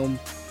animated film,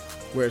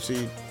 where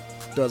she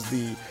does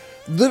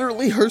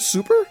literally her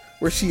super,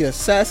 where she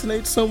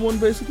assassinates someone,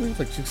 basically,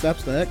 like she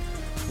snaps the neck.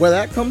 Where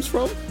that comes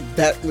from,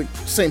 that, like,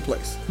 same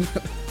place.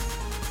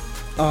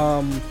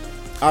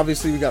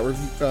 Obviously we got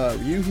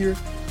Ryu here.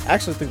 I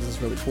actually think this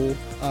is really cool.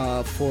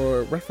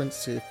 For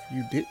reference, if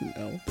you didn't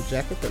know, the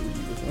jacket that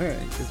Ryu was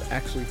wearing is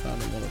actually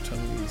found in one of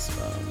Chun-Li's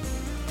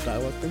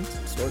dialogue things,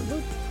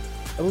 storybook.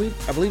 I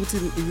believe it's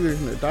either in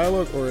her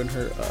dialogue or in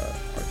her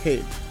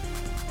arcade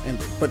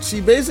ending. But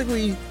she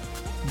basically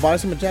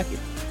buys him a jacket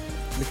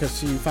because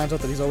she finds out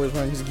that he's always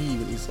wearing his gi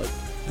when he's like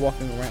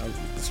walking around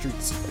the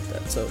streets and stuff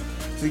like that. So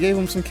she gave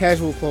him some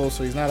casual clothes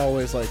so he's not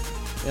always like,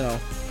 you know,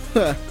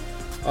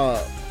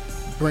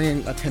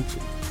 bringing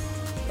attention.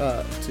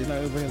 So he's not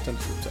really bringing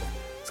attention to himself.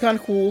 It's kind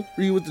of cool.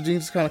 Ryu with the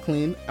jeans is kind of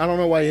clean. I don't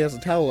know why he has a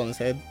towel on his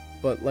head,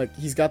 but like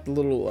he's got the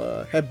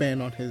little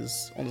headband on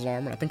his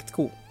arm, and I think it's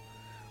cool.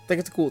 I think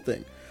it's a cool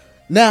thing.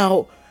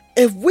 Now,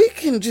 if we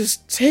can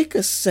just take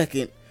a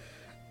second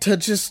to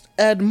just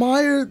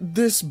admire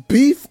this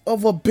beef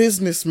of a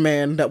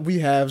businessman that we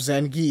have,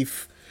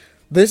 Zangief.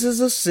 This is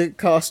a sick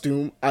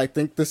costume. I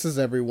think this is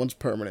everyone's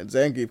permanent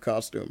Zangief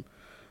costume.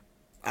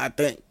 I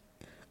think.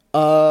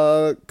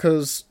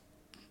 Cause,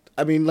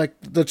 I mean, like,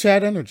 the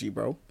Chad energy,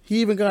 bro.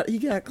 He got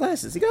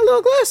glasses. He got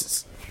little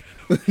glasses.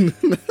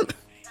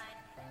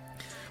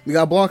 We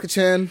got Blanca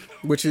Chan,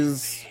 which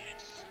is...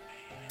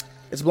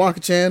 It's Blanca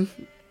Chan.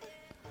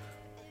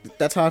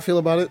 that's how I feel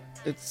about it.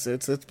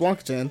 It's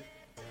Blanca-chan.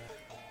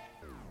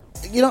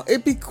 You know,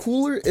 it'd be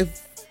cooler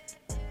if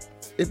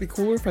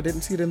I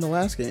didn't see it in the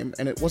last game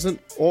and it wasn't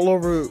all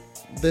over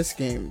this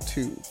game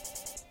too.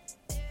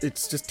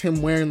 It's just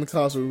him wearing the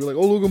costume. We're like,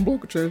 oh look, I'm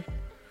Blanca-chan.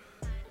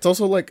 It's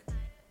also like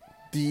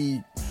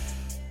the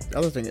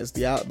other thing is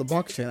the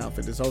Blanca-chan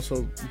outfit is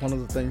also one of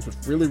the things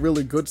with really,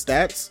 really good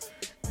stats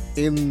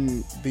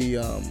in the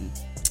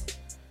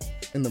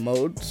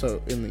mode.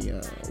 So in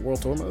the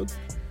World Tour mode.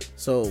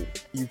 So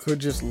you could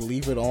just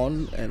leave it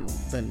on and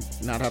then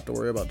not have to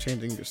worry about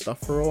changing your stuff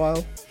for a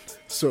while.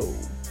 So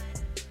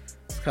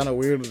it's kind of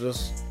weird to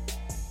just...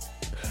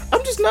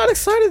 I'm just not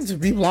excited to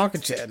be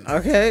Blanca-chan,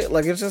 okay?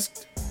 Like,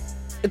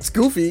 it's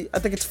goofy. I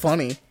think it's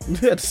funny.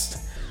 Just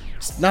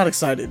not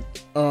excited.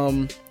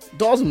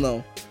 Dawson,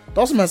 though.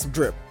 Dawson has some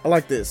drip. I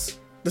like this.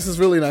 This is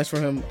really nice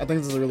for him. I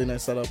think this is a really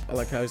nice setup. I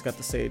like how he's got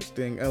the sage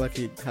thing. I like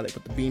how they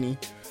put the beanie.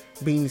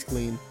 Beanie's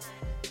clean.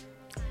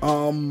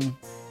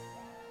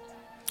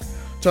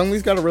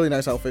 Chun-Li's got a really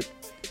nice outfit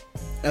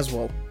as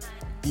well.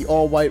 The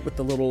all white with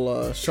the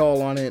little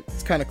shawl on it.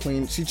 It's kind of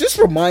clean. She just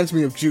reminds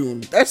me of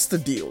June. That's the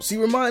deal. She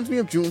reminds me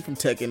of June from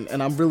Tekken,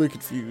 and I'm really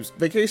confused.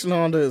 Vacation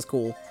Honda is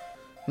cool,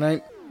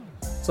 right?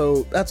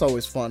 So that's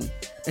always fun.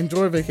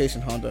 Enjoy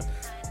Vacation Honda.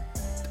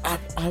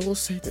 I will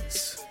say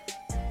this.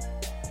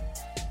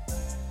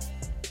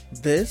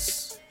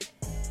 This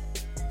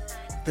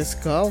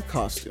Guile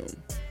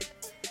costume,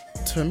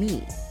 to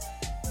me,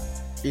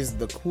 is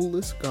the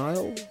coolest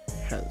Guile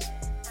has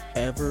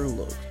ever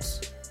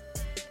looked.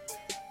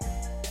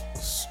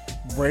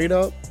 Straight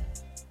up,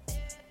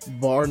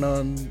 bar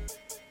none,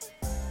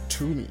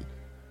 to me.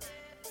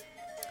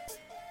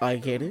 I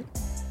get it.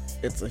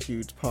 It's a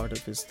huge part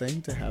of his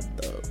thing to have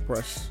the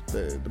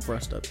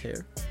brushed up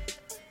hair.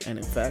 And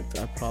in fact,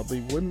 I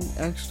probably wouldn't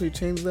actually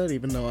change that,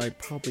 even though I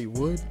probably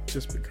would,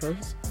 just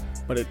because.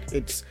 But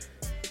it's...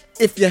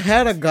 If you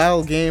had a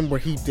Guile game where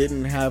he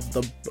didn't have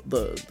the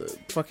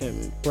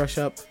fucking brush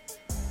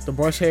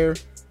hair,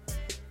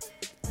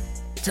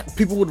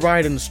 people would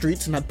riot in the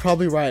streets, and I'd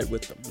probably riot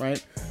with them,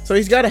 right? So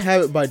he's got to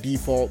have it by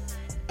default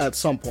at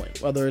some point,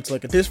 whether it's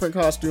like a different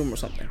costume or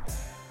something.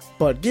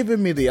 But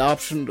giving me the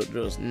option to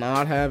just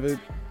not have it,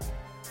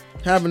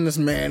 having this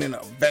man in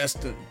a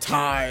vest and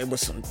tie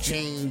with some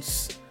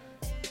jeans,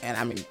 and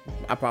I mean,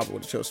 I probably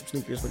would have chose some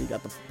sneakers, but he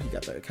got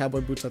the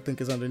cowboy boots, I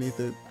think, is underneath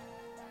it.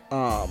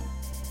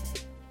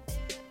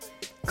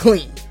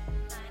 Clean.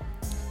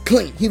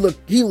 He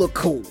look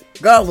cool.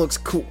 God looks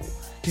cool.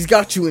 He's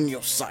got you in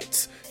your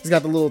sights. He's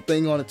got the little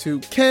thing on it too.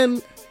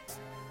 Ken,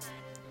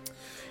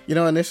 you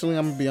know, initially,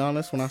 I'm gonna be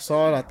honest, when I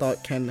saw it, I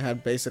thought Ken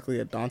had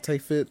basically a Dante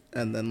fit,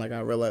 and then like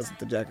I realized that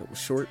the jacket was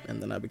short,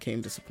 and then I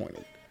became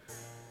disappointed.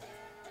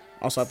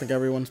 Also, I think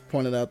everyone's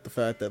pointed out the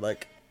fact that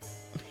like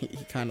he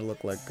kind of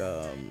looked like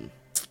what's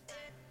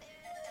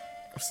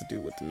the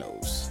dude with the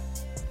nose?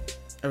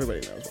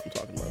 Everybody knows what I'm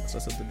talking about because I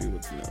said the dude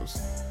with the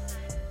nose.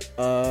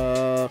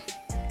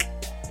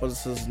 What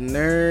is his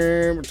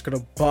name? It's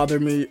gonna bother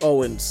me.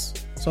 Owens.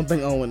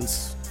 Something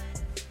Owens.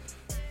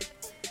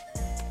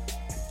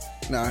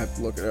 Now I have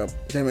to look it up.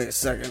 Give me a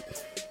second.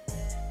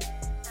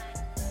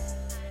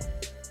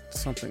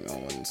 Something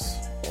Owens.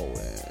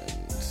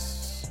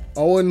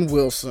 Owen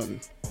Wilson.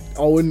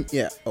 Owen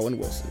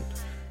Wilson.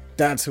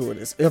 That's who it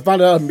is. I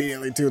found out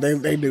immediately too.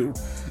 They knew.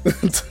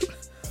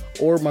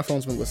 Or my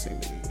phone's been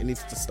listening to me. It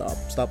needs to stop.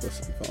 Stop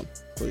listening, phone,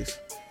 please.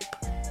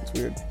 It's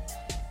weird.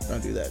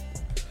 Don't do that.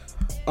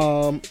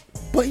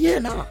 But yeah,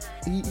 nah.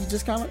 He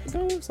just kind of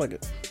looks like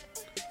it.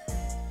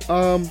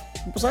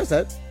 Besides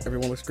that,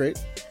 everyone looks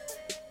great.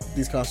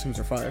 These costumes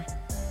are fire.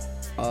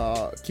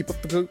 Keep up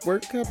the good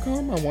work,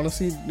 Capcom. I want to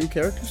see new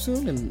characters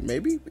soon, and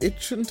maybe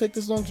it shouldn't take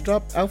this long to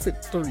drop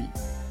Outfit 3,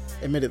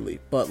 admittedly.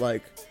 But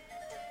like,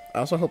 I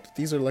also hope that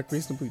these are like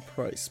reasonably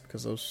priced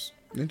because those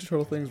Ninja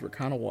Turtle things were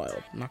kind of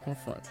wild. I'm not gonna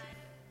front.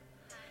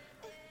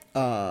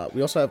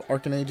 We also have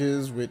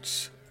Arcanages,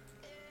 which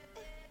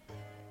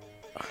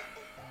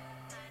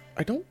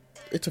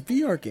it's a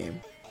VR game.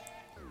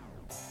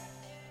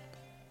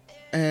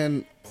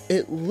 And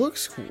it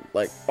looks cool.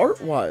 Like,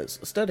 art-wise,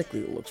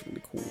 aesthetically, it looks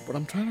really cool. But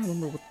I'm trying to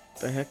remember what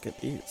the heck it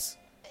is.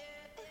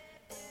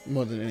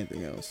 More than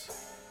anything else.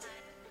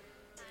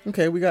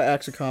 Okay, we got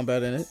action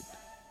combat in it.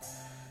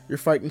 You're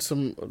fighting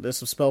there's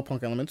some spell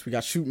punk elements. We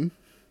got shooting.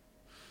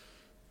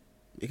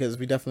 Because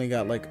we definitely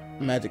got, like,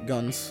 magic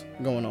guns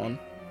going on.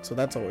 So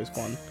that's always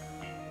fun.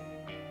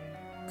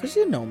 Because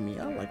you know me,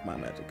 I like my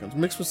magic guns.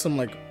 Mixed with some,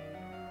 like...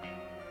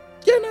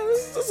 Yeah, no,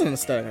 this is an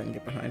aesthetic I can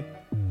get behind.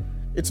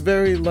 It's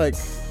very, like...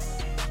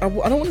 I don't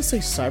want to say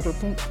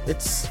cyberpunk.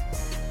 It's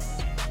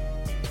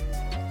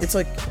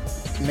like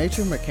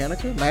Nature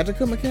Mechanica?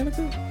 Magica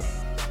Mechanica?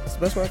 That's the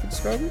best way I can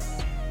describe it.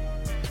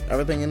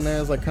 Everything in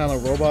there is, like, kind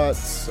of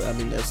robots. I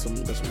mean, there's some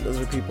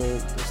lizard people.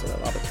 There's a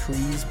lot of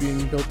trees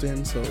being built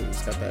in, so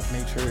it's got that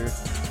nature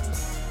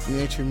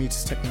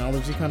meets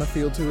technology kind of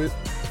feel to it.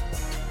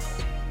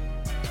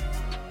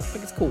 I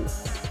think it's cool.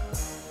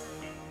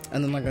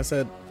 And then, like I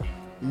said,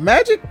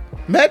 magic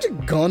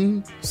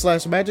gun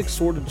 / magic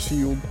sword and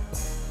shield,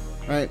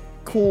 right?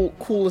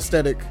 cool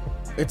aesthetic.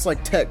 It's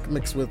like tech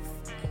mixed with,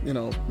 you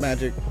know,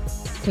 magic,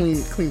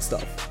 clean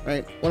stuff,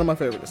 right? One of my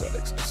favorite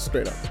aesthetics, just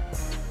straight up.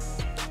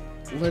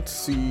 Let's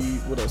see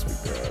what else we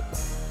got.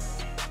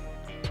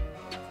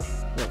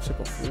 We have Ship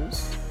of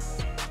Fools.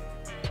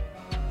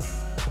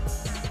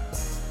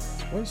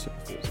 What is Ship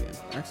of Fools again?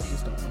 I actually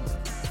just don't know.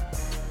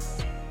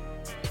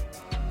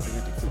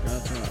 Free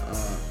content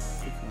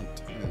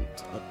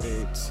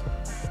updates.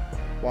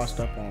 Washed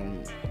up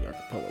on the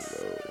archipelago.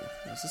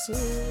 This is.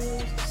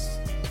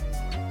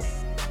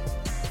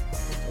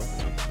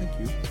 Thank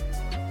you.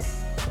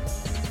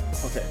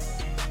 Okay.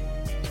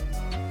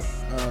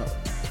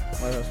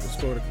 White House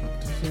restored a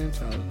competition,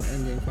 challenge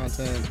endgame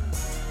content.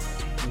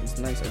 It's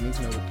nice. I need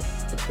to know what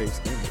the base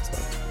game is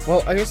though.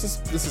 Well, I guess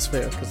this is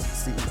fair because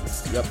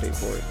it's the update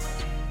for it.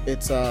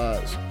 It's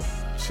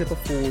Ship of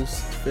Fools,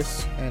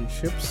 Fish and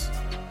Ships.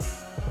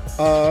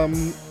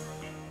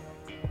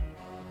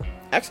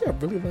 Actually, I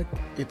really like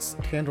its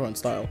hand-drawn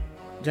style.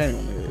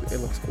 Genuinely, it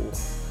looks cool.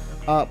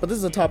 But this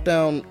is a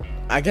top-down,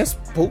 I guess,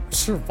 boat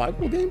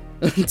survival game.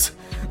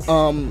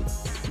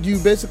 You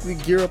basically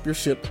gear up your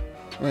ship,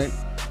 right?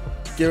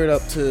 Gear it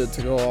up to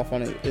go off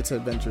on its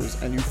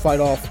adventures, and you fight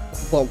off,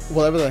 well,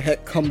 whatever the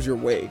heck comes your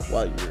way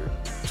while you're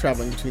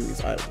traveling between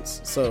these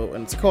islands. So,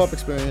 and it's a co-op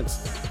experience.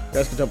 You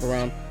guys can jump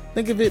around.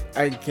 Think of it,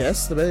 I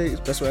guess, the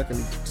best way I can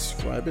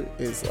describe it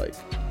is like,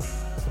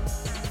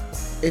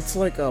 it's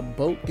like a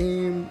boat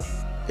game.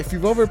 If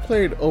you've ever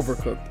played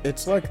Overcooked,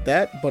 it's like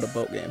that, but a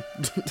boat game.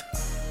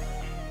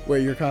 Where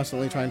you're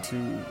constantly trying to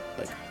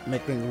like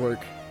make things work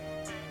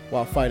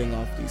while fighting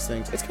off these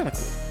things. It's kind of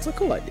cool. It's a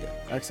cool idea.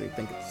 I actually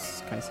think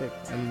it's kind of sick.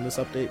 And this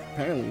update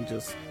apparently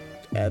just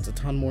adds a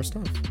ton more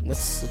stuff. Let's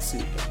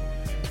see.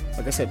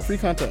 Like I said, free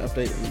content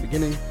update in the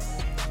beginning.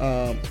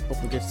 Open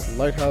the gates to the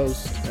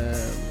lighthouse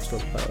and restore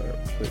the power.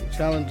 Completing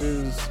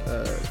challenges.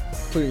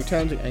 Completing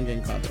challenging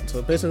endgame content.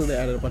 So basically, they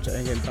added a bunch of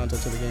endgame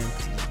content to the game.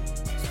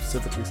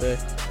 Specifically say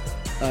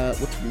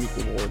with unique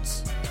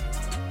rewards.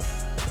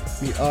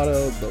 The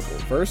auto, the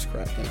reverse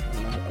Kraken. I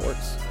don't know how that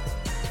works.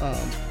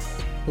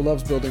 Who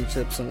loves building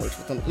ships and works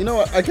with them. You know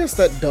what? I guess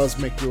that does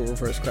make you a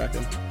reverse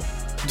Kraken.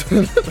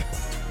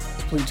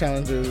 Complete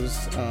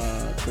challenges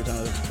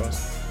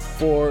across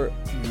 4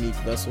 unique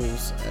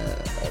vessels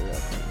and all the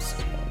items,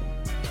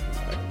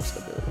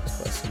 abilities,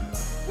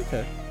 quests.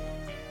 Okay.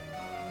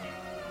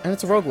 And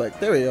it's a roguelike.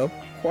 There we go.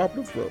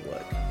 Cooperative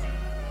roguelike.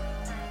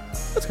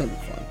 That's gonna be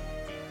fun.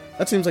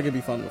 That seems like it'd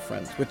be fun with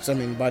friends, which I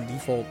mean by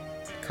default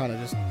kind of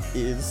just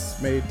is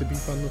made to be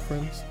fun with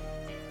friends.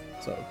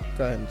 So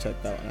go ahead and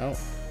check that one out.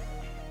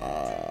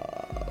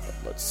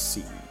 Let's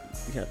see.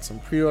 We had some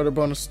pre-order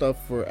bonus stuff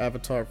for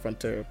Avatar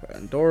Frontier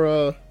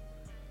Pandora.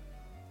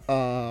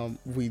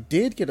 We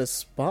did get a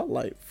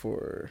spotlight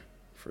for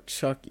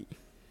Chucky,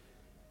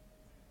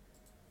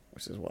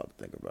 which is wild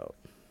to think about.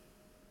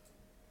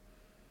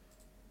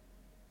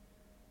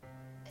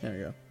 There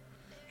you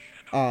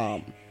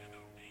go.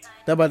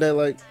 Dead by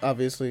Daylight,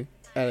 obviously,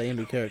 added a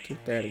new character.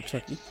 They added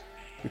Chucky.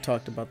 We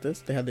talked about this.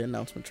 They had the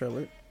announcement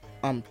trailer.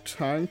 I'm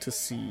trying to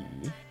see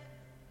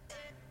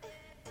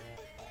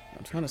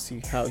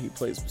how he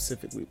plays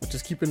specifically, but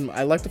just keep in mind,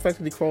 I like the fact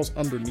that he crawls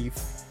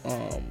underneath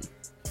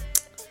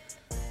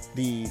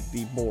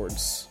the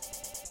boards.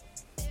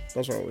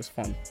 Those are always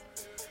fun.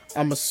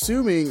 I'm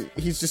assuming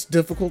he's just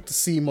difficult to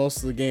see most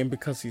of the game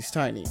because he's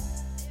tiny.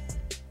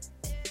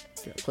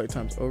 Yeah,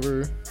 playtime's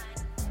over.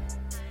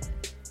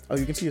 Oh,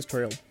 you can see his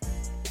trail.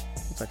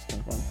 It's actually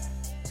kind of fun.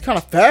 It's kind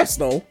of fast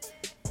though.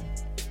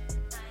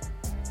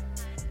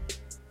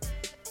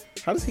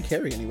 How does he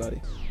carry anybody?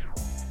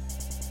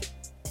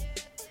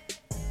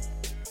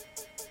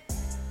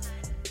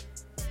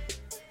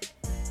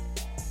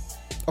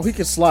 Oh, he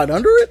can slide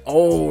under it?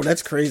 Oh,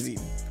 that's crazy.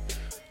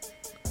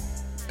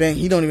 Dang,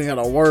 he don't even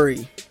gotta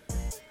worry.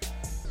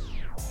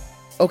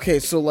 Okay,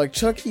 so like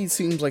Chucky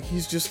seems like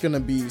he's just gonna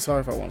be, sorry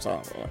if I want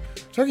to sound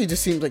Chucky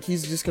just seems like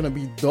he's just gonna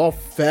be the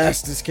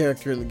fastest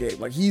character in the game.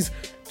 Like he's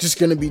just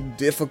gonna be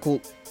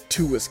difficult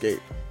to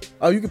escape.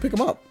 Oh, you can pick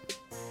him up.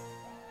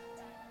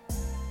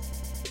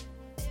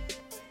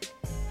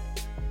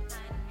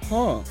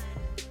 Huh.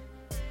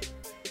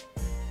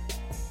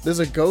 There's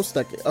a ghost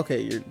that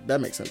okay, that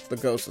makes sense. The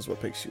ghost is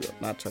what picks you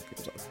up, not Chucky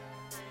himself.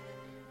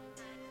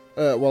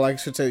 Well, I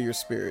should say your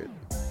spirit.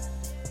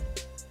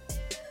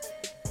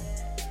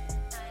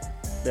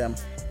 Damn,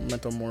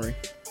 Memento Mori.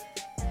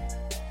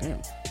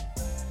 Damn,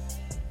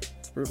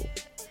 it's brutal.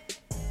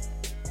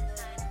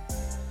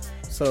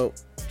 So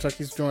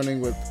Chucky's joining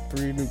with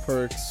 3 new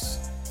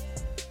perks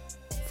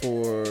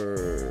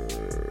for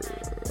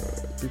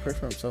 3 perks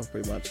for himself,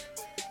 pretty much.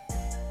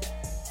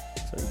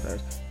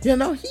 Yeah,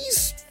 no,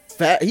 he's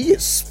fat. He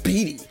is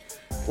speedy.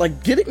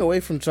 Like, getting away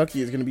from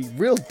Chucky is going to be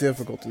real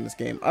difficult in this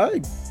game.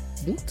 I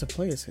want to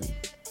play as him.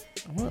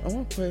 I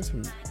want to play as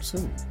him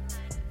soon.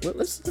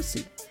 Let's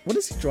see. What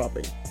is he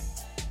dropping?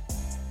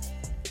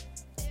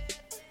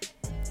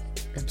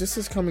 If this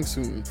is coming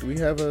soon, do we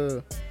have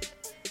a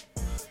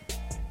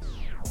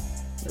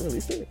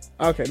release date?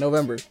 Okay,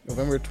 November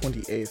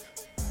 28th.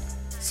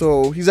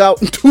 So he's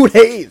out in 2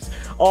 days.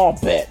 Oh,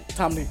 bet.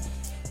 Tommy,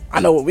 I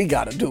know what we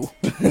gotta do.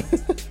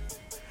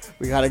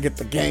 We gotta get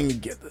the gang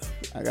together.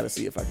 I gotta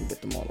see if I can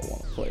get them all to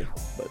want to play.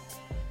 But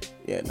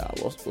yeah,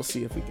 we'll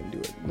see if we can do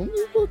it.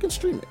 We can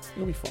stream it.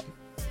 It'll be fun.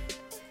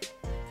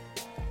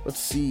 Let's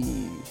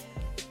see.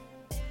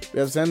 We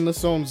have Zenless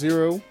Zone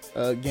Zero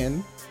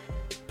again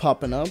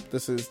popping up.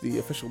 This is the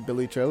official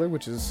Billy trailer,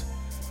 which is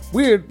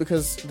weird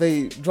because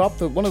they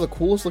dropped one of the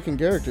coolest looking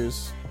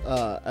characters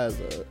as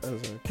a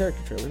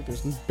character trailer.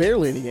 There's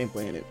barely any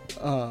gameplay in it.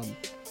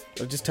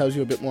 It just tells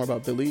you a bit more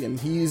about Billy, and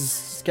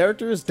his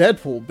character is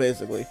Deadpool,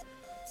 basically.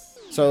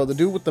 So the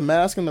dude with the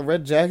mask and the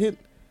red jacket,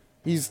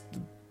 he's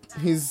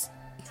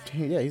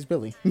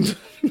Billy. He's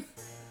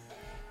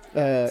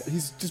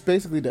just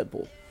basically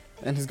Deadpool,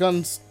 and his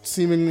guns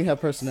seemingly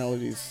have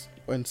personalities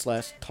and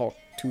 / talk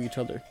to each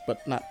other,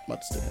 but not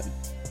much to him.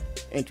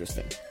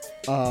 Interesting.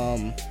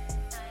 All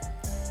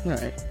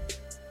right,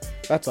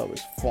 that's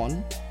always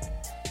fun.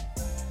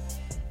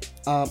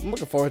 I'm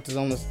looking forward to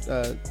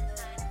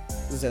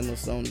Zenless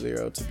Zone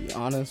Zero, to be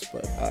honest,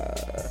 but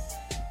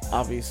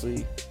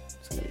obviously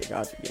it's gonna be a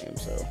gacha game,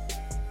 so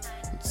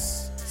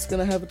it's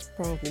gonna have its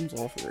problems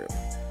all for real.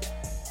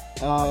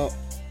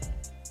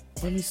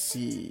 Let me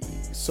see.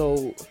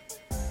 So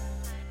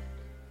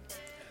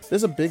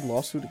there's a big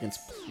lawsuit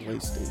against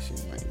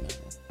PlayStation right now.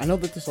 I know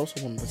that there's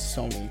also one with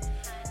Sony.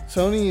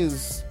 Sony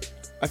is,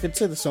 I could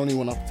say the Sony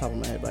one off the top of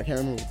my head, but I can't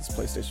remember what this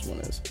PlayStation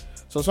one is.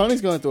 So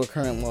Sony's going through a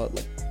current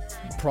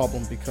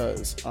problem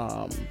because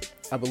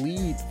I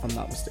believe, if I'm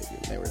not mistaken,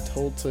 they were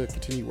told to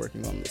continue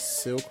working on the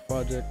Silk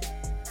project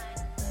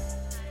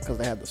because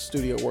they had the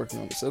studio working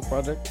on the Silk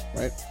project,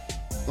 right?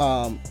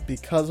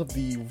 Because of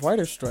the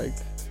writer strike,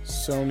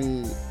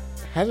 Sony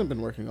hasn't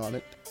been working on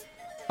it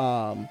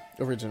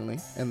originally,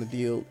 and the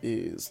deal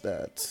is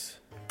that,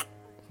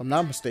 if I'm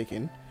not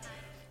mistaken,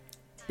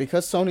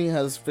 because Sony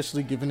has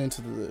officially given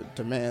into the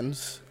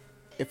demands,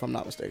 if I'm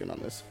not mistaken on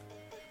this,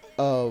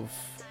 of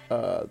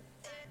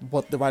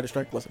what the writer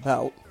strike was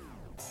about,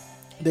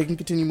 they can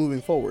continue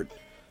moving forward.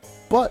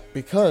 But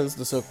because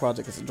the Silk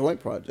project is a joint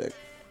project,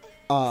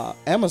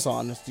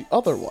 Amazon is the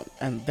other one,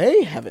 and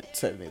they haven't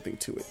said anything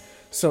to it.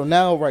 So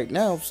right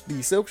now,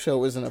 the Silk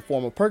Show is in a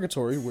form of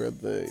purgatory where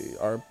they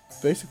are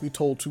basically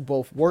told to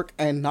both work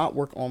and not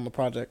work on the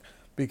project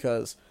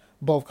because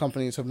both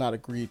companies have not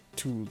agreed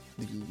to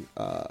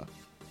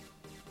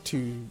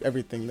to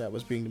everything that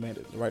was being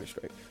demanded in the writer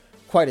strike.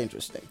 Quite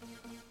interesting.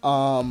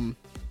 I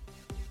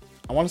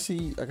want to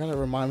see. I gotta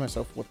remind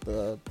myself what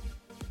the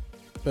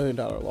 $1 billion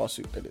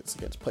lawsuit that is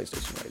against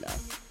PlayStation right now.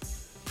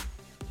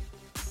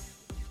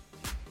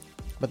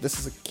 But this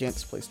is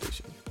against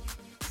PlayStation.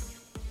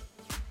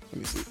 Let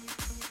me see.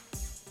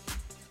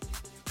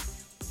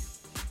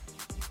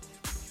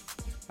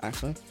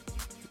 Actually,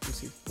 let's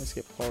see. Let's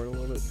skip forward a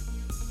little bit.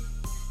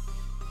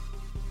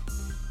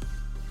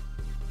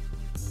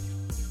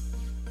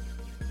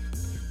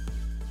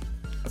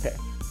 Okay.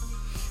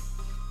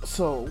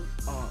 So,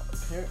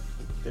 apparently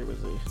there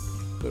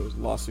was a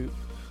lawsuit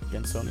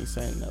against Sony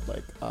saying that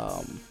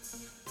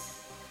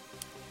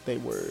they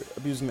were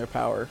abusing their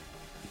power.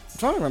 I'm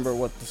trying to remember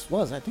what this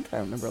was. I think I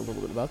remember a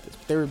little bit about this.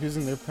 But they were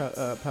abusing their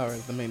power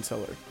as the main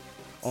seller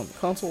on the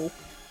console.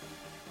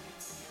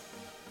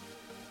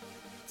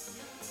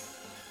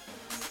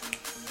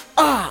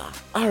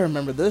 I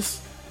remember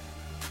this.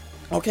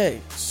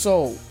 Okay,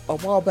 so a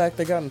while back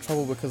they got in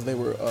trouble because they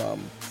were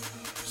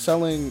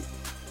selling.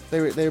 They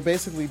were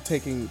basically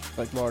taking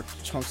large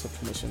chunks of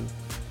commission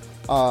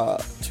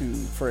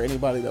for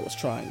anybody that was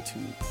trying to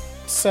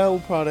sell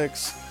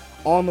products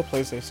on the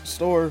PlayStation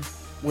Store,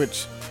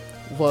 which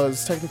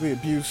was technically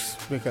abuse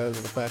because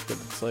of the fact that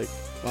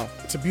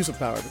it's abuse of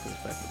power because of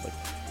the fact that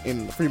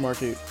in the free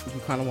market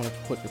you kind of want to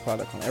put your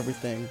product on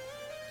everything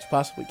you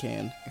possibly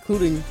can,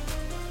 including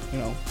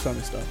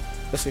Sony stuff.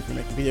 Especially if you're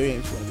making video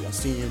games, you want to be on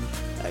Steam,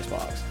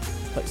 Xbox,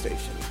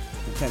 PlayStation,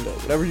 Nintendo,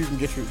 whatever you can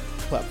get your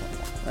platform on,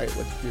 right?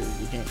 With your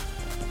game.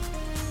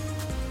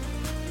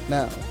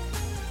 Now,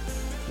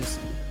 let's see.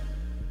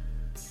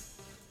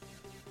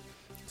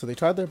 So they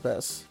tried their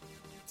best,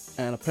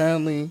 and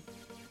apparently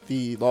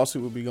the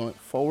lawsuit will be going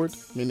forward,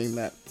 meaning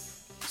that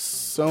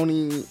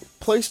Sony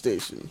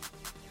PlayStation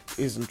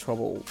is in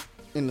trouble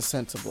in the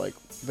sense of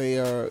they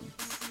are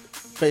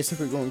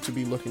basically going to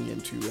be looking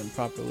into and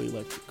properly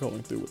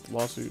going through with the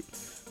lawsuit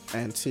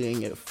and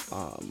seeing if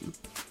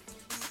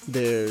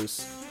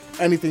there's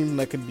anything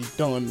that can be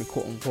done,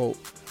 quote unquote,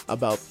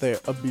 about their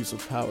abuse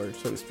of power,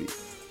 so to speak.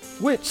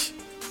 Which,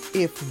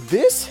 if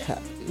this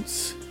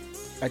happens,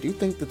 I do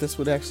think that this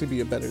would actually be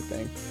a better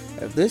thing.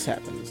 If this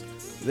happens,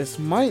 this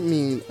might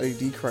mean a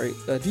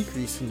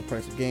decrease in the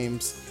price of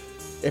games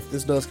if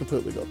this does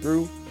completely go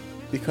through,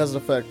 because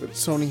of the fact that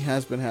Sony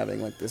has been having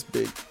this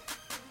big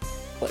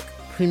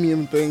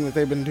premium thing that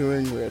they've been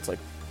doing where it's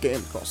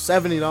games cost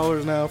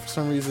 $70 now for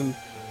some reason,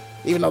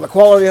 even though the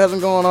quality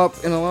hasn't gone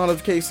up in a lot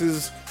of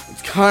cases.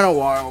 It's kind of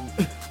wild.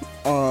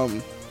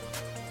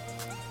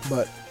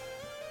 But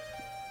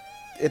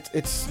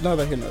it's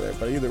neither here nor there.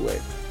 But either way,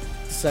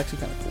 it's actually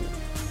kind of cool.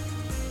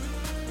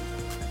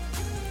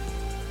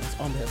 It's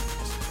on the head.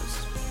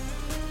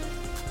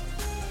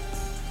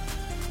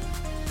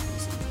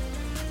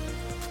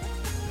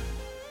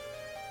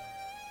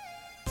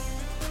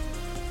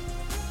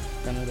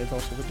 I know they've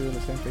also been doing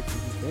the same thing for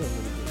UK a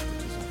little bit,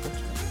 which is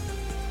unfortunate.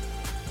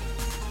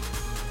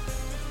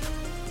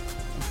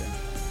 Okay.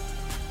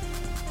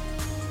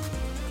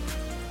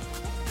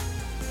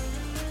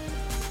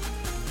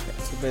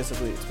 Okay, so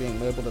basically it's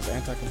being labeled as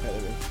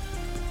anti-competitive.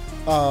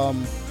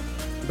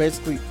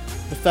 Basically,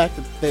 the fact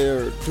that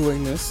they're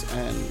doing this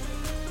and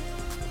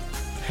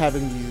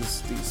having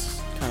these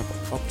kind of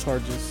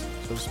upcharges,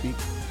 so to speak,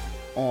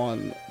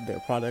 on their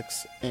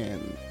products,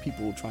 and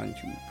people trying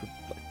to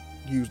like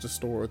use the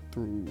store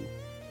through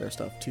their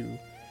stuff to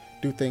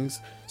do things.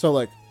 So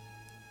like,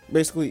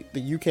 basically,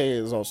 the UK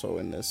is also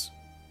in this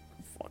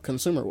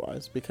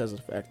consumer-wise because of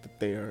the fact that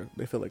they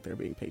feel like they're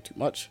being paid too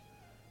much.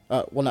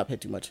 Well, not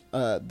paid too much.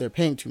 They're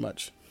paying too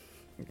much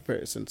in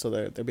comparison, so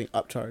they're being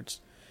upcharged.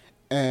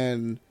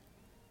 And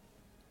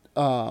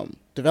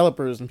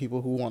developers and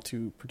people who want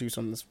to produce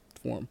on this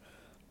form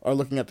are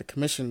looking at the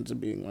commissions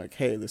and being like,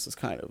 hey, this is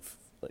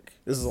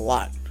a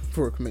lot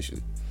for a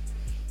commission.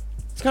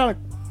 It's kind of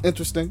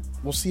interesting.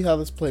 We'll see how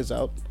this plays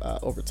out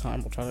over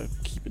time. We'll try to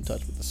keep in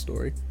touch with the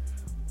story.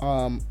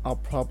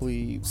 I'll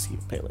probably see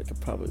if Pele could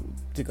probably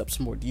dig up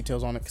some more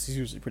details on it, because he's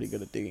usually pretty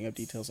good at digging up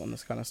details on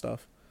this kind of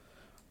stuff.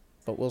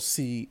 But we'll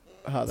see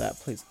how that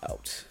plays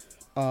out.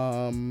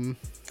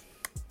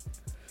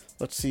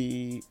 Let's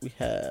see. We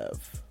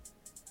have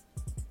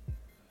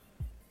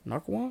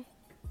Narcoa.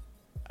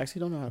 I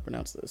actually don't know how to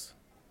pronounce this,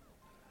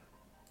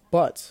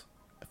 but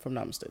if I'm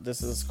not mistaken,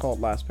 this is called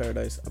Last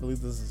Paradise. I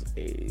believe this is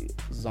a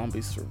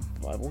zombie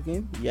survival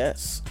game.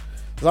 Yes,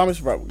 zombie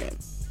survival game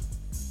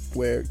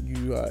where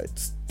you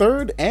it's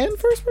third and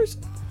first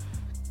person.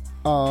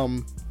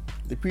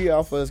 The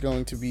pre-alpha is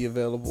going to be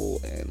available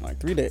in like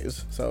 3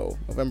 days, so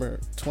November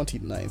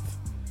 29th.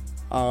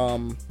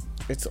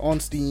 It's on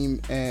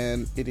Steam,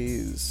 and it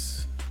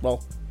is,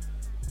 well,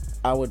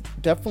 I would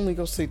definitely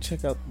go say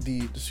check out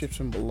the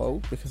description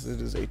below, because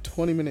it is a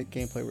 20-minute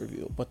gameplay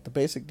reveal. But the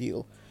basic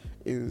deal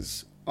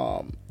is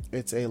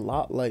it's a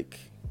lot like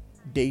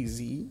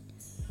DayZ,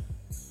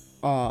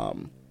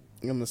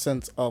 in the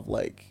sense of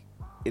like,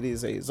 it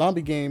is a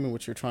zombie game in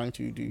which you're trying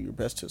to do your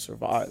best to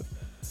survive.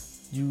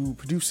 You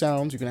produce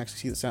sounds. You can actually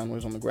see the sound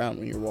waves on the ground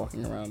when you're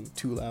walking around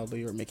too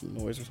loudly or making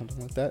noise or something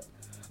like that.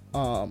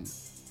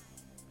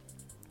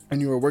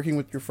 And you are working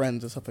with your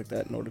friends and stuff like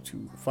that in order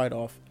to fight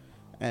off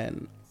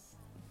and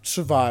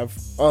survive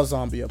a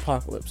zombie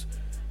apocalypse.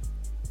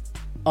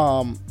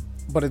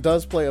 But it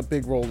does play a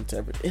big role into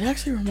everything. It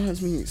actually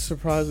reminds me,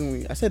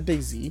 surprisingly, I said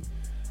DayZ,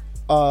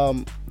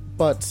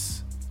 but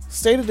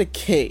State of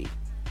Decay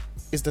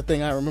is the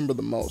thing I remember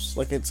the most.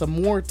 Like, it's a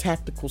more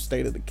tactical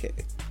State of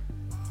Decay,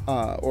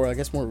 or I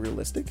guess more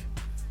realistic.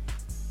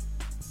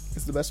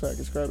 It's the best way I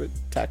can describe it.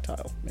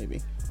 Tactile, maybe.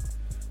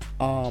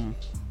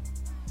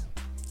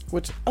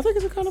 Which I think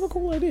is a kind of a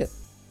cool idea.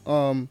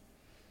 The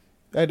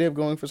idea of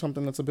going for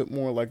something that's a bit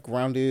more like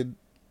grounded.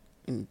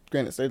 And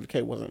granted, State of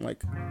Decay wasn't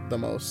like the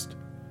most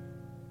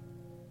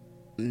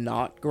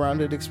not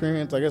grounded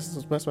experience, I guess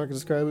is the best way I can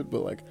describe it,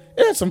 but like,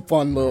 it had some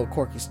fun little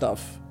quirky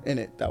stuff in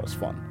it that was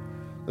fun.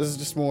 This is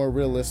just more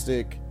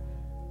realistic,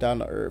 down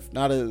to earth,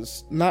 not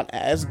as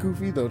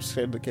goofy, though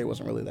State of Decay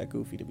wasn't really that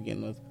goofy to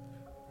begin with.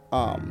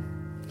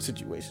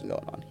 Situation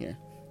going on here,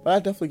 but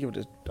I'd definitely give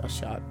it a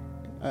shot.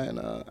 And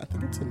I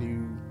think it's a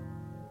new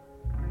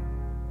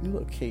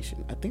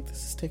location. I think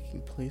this is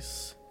taking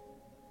place,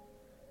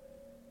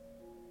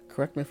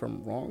 correct me if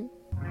I'm wrong,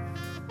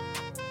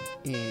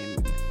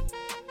 in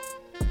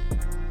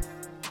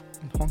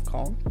Hong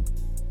Kong.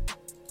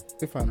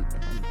 If I'm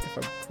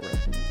correct, I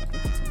think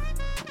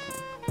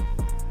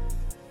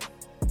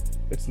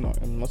it's not,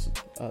 unless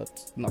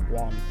it's not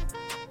Guam.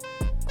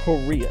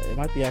 Korea. It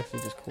might be actually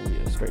just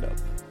Korea, straight up.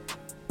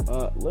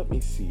 Let me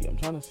see. I'm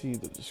trying to see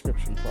the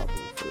description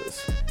properly for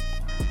this.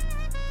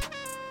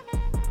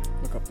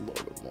 Look up a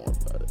little bit more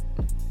about it.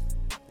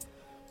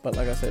 But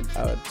like I said,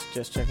 I was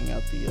just checking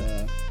out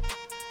the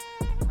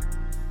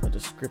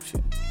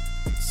description.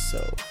 So,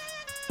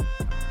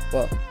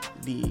 well,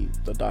 the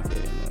docket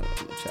in the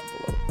chat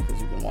below,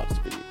 because you can watch this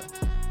video.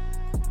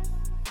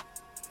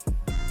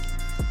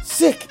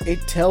 Sick!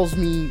 It tells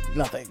me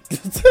nothing.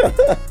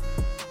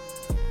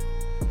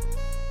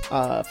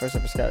 First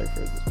ever scouting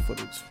for the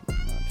footage.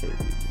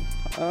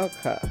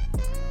 Okay.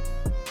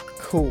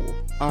 Cool.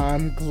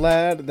 I'm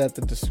glad that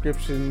the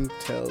description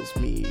tells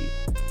me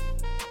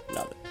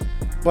nothing.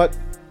 But,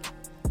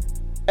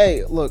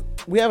 hey, look,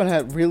 we haven't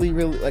had really,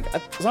 like,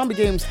 zombie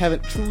games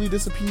haven't truly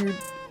disappeared,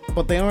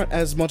 but they aren't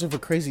as much of a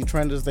crazy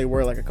trend as they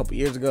were, like, a couple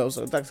years ago,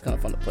 so that's kind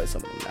of fun to play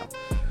some of them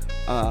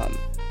now.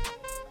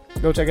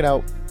 Go check it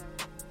out.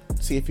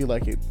 See if you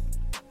like it.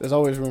 There's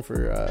always room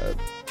for,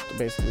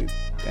 basically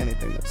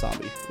anything that's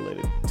zombie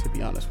related, to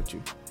be honest with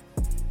you.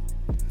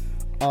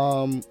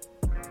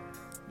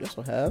 We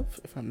also have,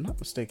 if I'm not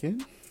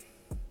mistaken,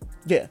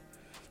 yeah,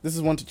 this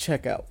is one to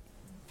check out.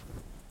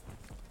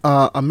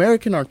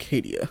 American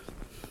Arcadia.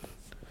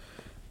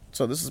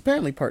 So this is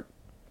apparently part,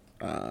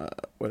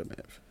 wait a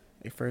minute,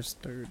 a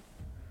first, third.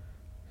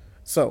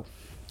 So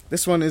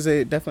this one is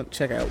a definite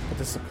check out, but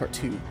this is part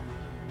 2.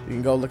 You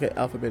can go look at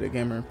Alpha Beta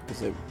Gamer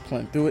because they're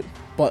playing through it.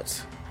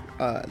 But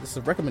this is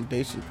a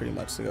recommendation pretty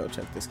much to go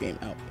check this game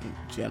out in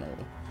general.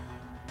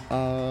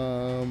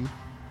 Trying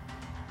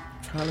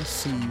to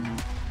see.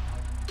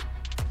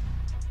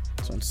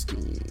 It's on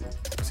Steam.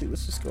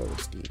 Let's just go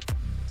over Steam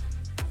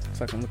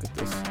so I can look at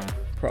this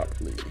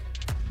properly.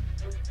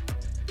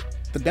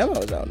 The demo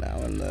is out now,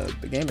 and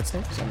the game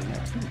itself is on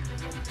there too,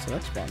 so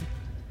that's fun.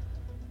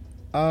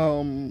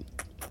 I'm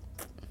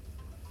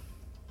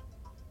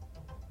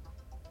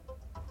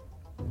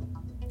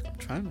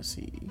trying to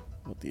see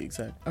what the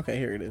exact. Okay,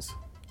 here it is.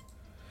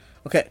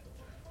 Okay,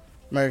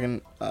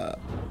 American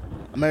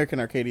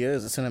Arcadia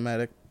is a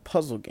cinematic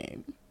puzzle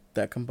game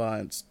that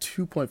combines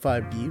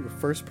 2.5D with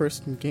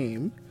first-person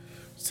game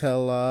to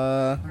tell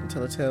a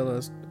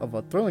tale of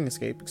a thrilling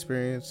escape,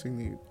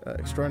 experiencing the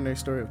extraordinary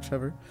story of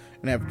Trevor,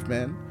 an average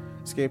man,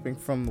 escaping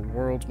from the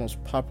world's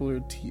most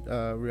popular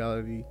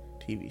reality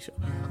TV show.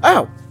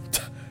 Oh!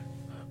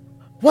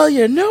 Well,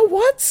 you know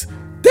what?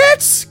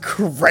 That's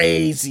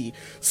crazy!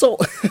 So,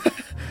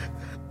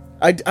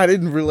 I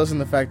didn't realize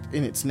in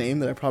its name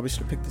that I probably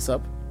should have picked this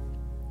up.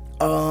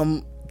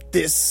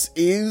 This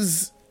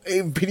is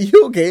a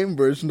video game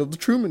version of the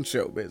Truman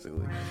Show,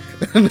 basically.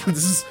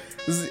 This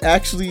is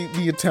actually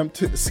the attempt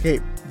to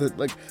escape.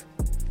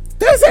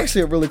 That's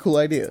actually a really cool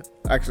idea.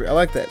 Actually, I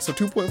like that. So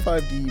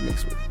 2.5D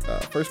mixed with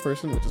first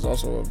person, which is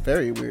also a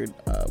very weird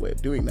way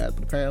of doing that.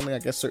 But apparently, I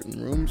guess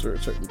certain rooms or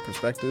certain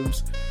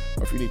perspectives,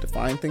 or if you need to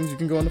find things, you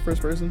can go in the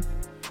first person.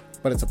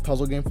 But it's a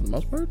puzzle game for the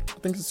most part. I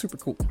think it's super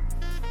cool.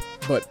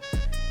 But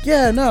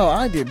yeah, no,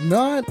 I did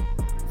not.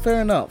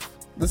 Fair enough.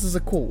 This is a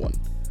cool one.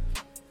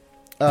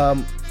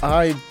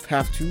 I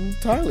have to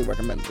entirely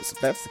recommend this if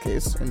that's the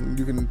case, and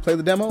you can play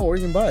the demo or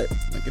you can buy it.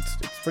 It's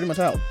pretty much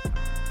out.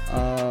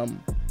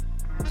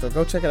 So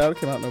go check it out. It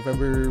came out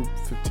November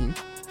 15th.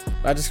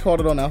 I just called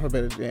it on Alpha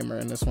Beta Gamer,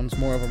 and this one's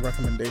more of a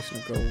recommendation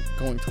of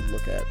going to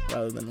look at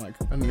rather than like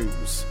a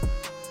news.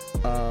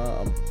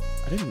 I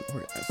didn't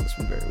organize this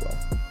one very well.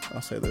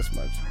 I'll say this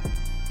much.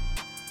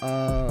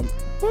 But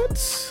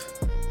let's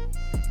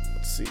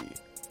see.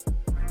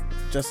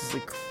 Justice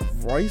League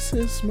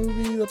Crisis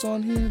movie that's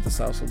on here. This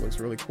also looks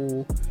really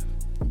cool,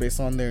 based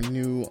on their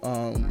new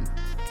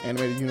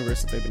animated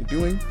universe that they've been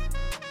doing.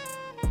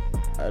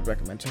 I'd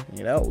recommend checking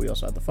it out. We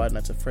also have the Five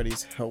Nights at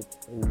Freddy's Help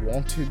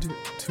Wanted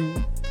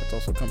 2 that's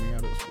also coming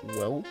out as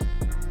well.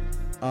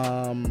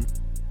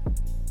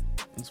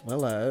 As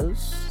well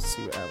as, let's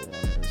see what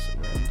Avalon is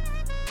again.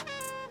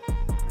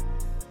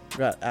 We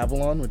got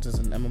Avalon, which is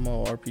an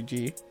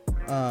MMORPG.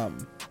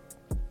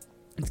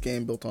 It's a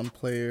game built on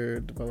player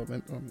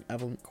development on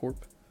Avalon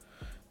Corp.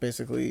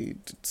 Basically,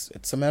 it's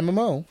some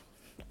MMO.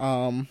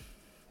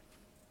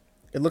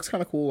 It looks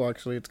kind of cool,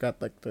 actually. It's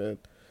got like the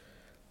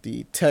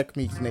tech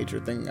meets nature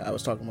thing I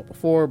was talking about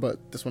before,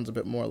 but this one's a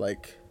bit more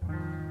like,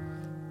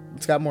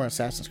 it's got more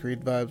Assassin's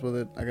Creed vibes with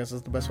it, I guess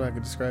is the best way I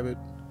could describe it.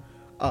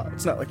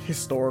 It's not like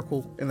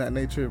historical in that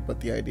nature, but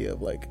the idea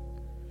of like,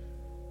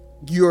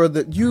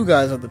 you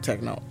guys are the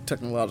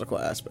technological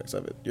aspects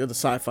of it. You're the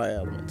sci-fi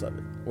elements of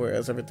it,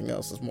 whereas everything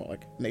else is more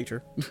like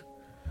nature.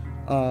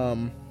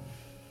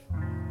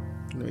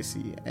 Let me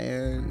see,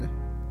 and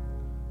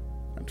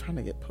I'm trying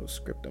to get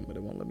Postscriptum, but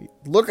it won't let me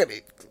look at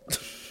it.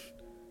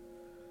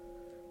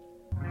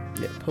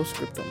 Yeah,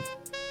 Postscriptum,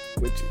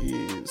 which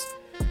is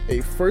a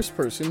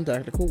first-person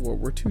tactical World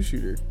War II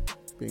shooter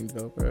being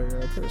developed by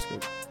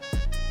Periscope.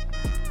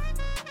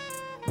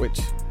 Which,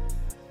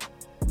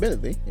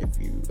 admittedly, if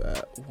you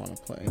want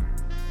to play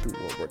through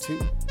World War II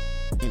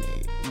in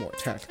a more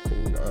tactical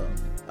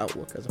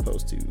outlook, as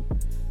opposed to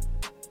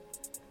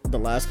the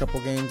last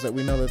couple games that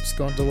we know that's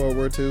gone to World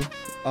War II,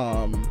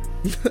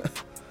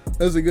 this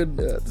is a good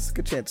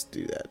chance to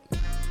do that.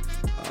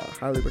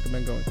 Highly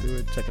recommend going through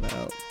it, checking it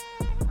out.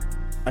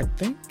 I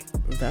think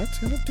that's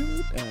gonna do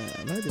it.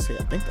 I'm not just say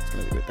I think that's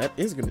gonna do it. That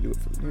is gonna do it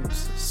for the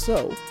news.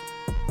 So,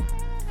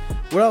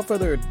 without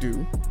further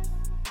ado,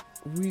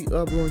 we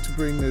are going to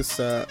bring this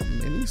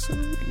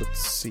minisode.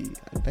 Let's see.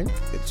 I think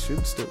it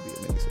should still be a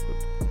minisode,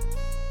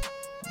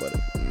 but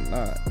if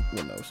not,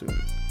 we'll know soon.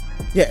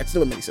 Yeah, it's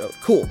still a minisode.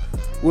 Cool.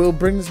 We'll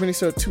bring this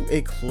minisode to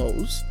a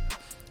close.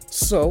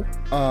 So,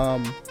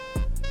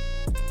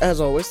 as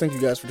always, thank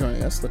you guys for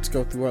joining us. Let's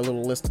go through our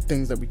little list of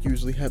things that we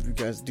usually have you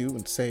guys do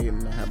and say,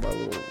 and have our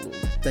little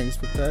things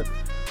with that.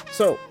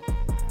 So,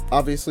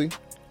 obviously,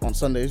 on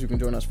Sundays, you can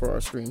join us for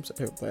our streams at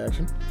Paper Play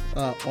Action.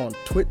 On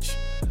Twitch,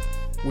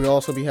 we'll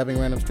also be having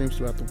random streams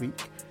throughout the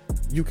week.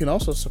 You can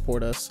also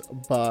support us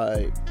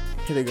by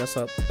hitting us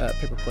up at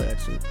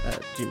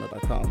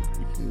paperplayaction@gmail.com.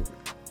 You can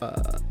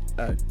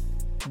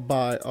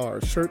buy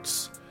our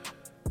shirts.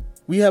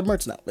 We have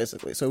merch now,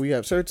 basically. So we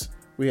have shirts,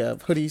 we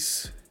have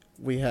hoodies,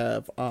 we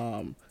have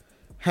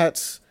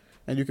hats,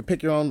 and you can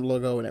pick your own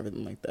logo and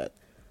everything like that.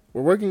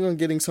 We're working on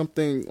getting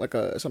something like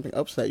something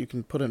up so that you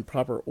can put in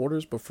proper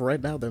orders, but for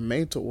right now they're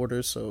made to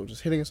order, so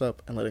just hitting us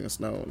up and letting us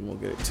know, and we'll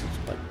get it to,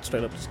 like,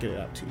 straight up just get it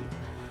out to you.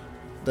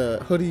 The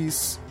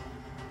hoodies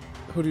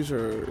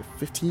are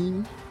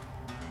 15.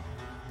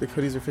 The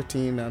hoodies are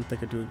 15. I'm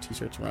thinking of doing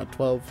t-shirts around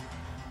 12.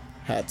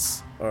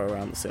 hats are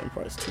around the same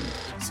price too.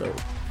 So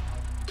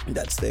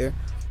that's there.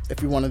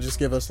 If you want to just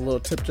give us a little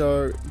tip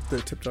jar,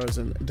 the tip jar is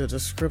in the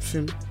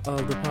description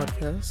of the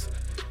podcast.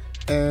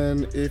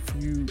 And if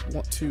you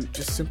want to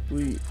just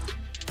simply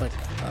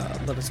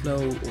let us know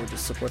or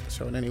just support the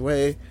show in any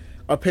way,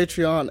 our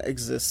Patreon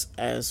exists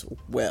as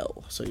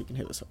well, so you can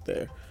hit us up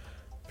there.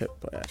 Pip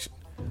play action.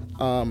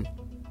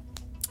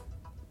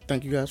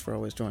 Thank you guys for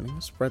always joining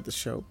us. Spread the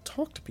show.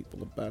 Talk to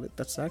people about it.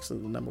 That's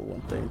actually the number one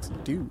thing to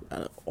do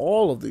out of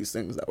all of these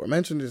things that were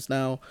mentioned just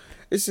now.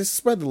 It's just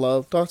spread the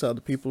love. Talk to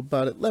other people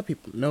about it. Let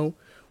people know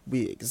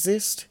we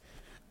exist.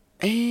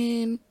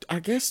 And I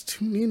guess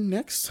tune in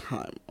next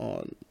time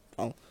on,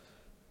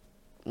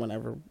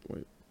 whenever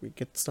we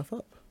get stuff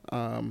up.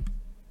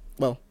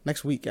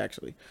 Next week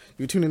actually.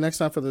 You tune in next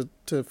time for the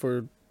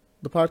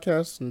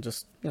podcast and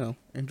just,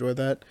 enjoy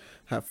that.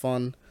 Have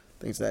fun.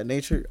 Things of that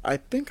nature. I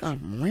think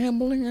I'm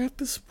rambling at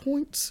this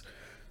point.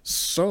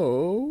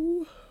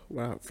 So,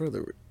 without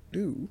further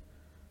ado,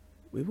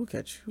 we will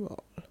catch you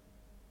all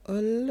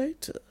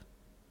later.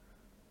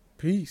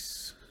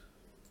 Peace.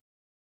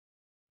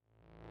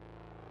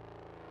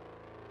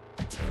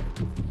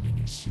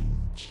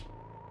 Minisodes.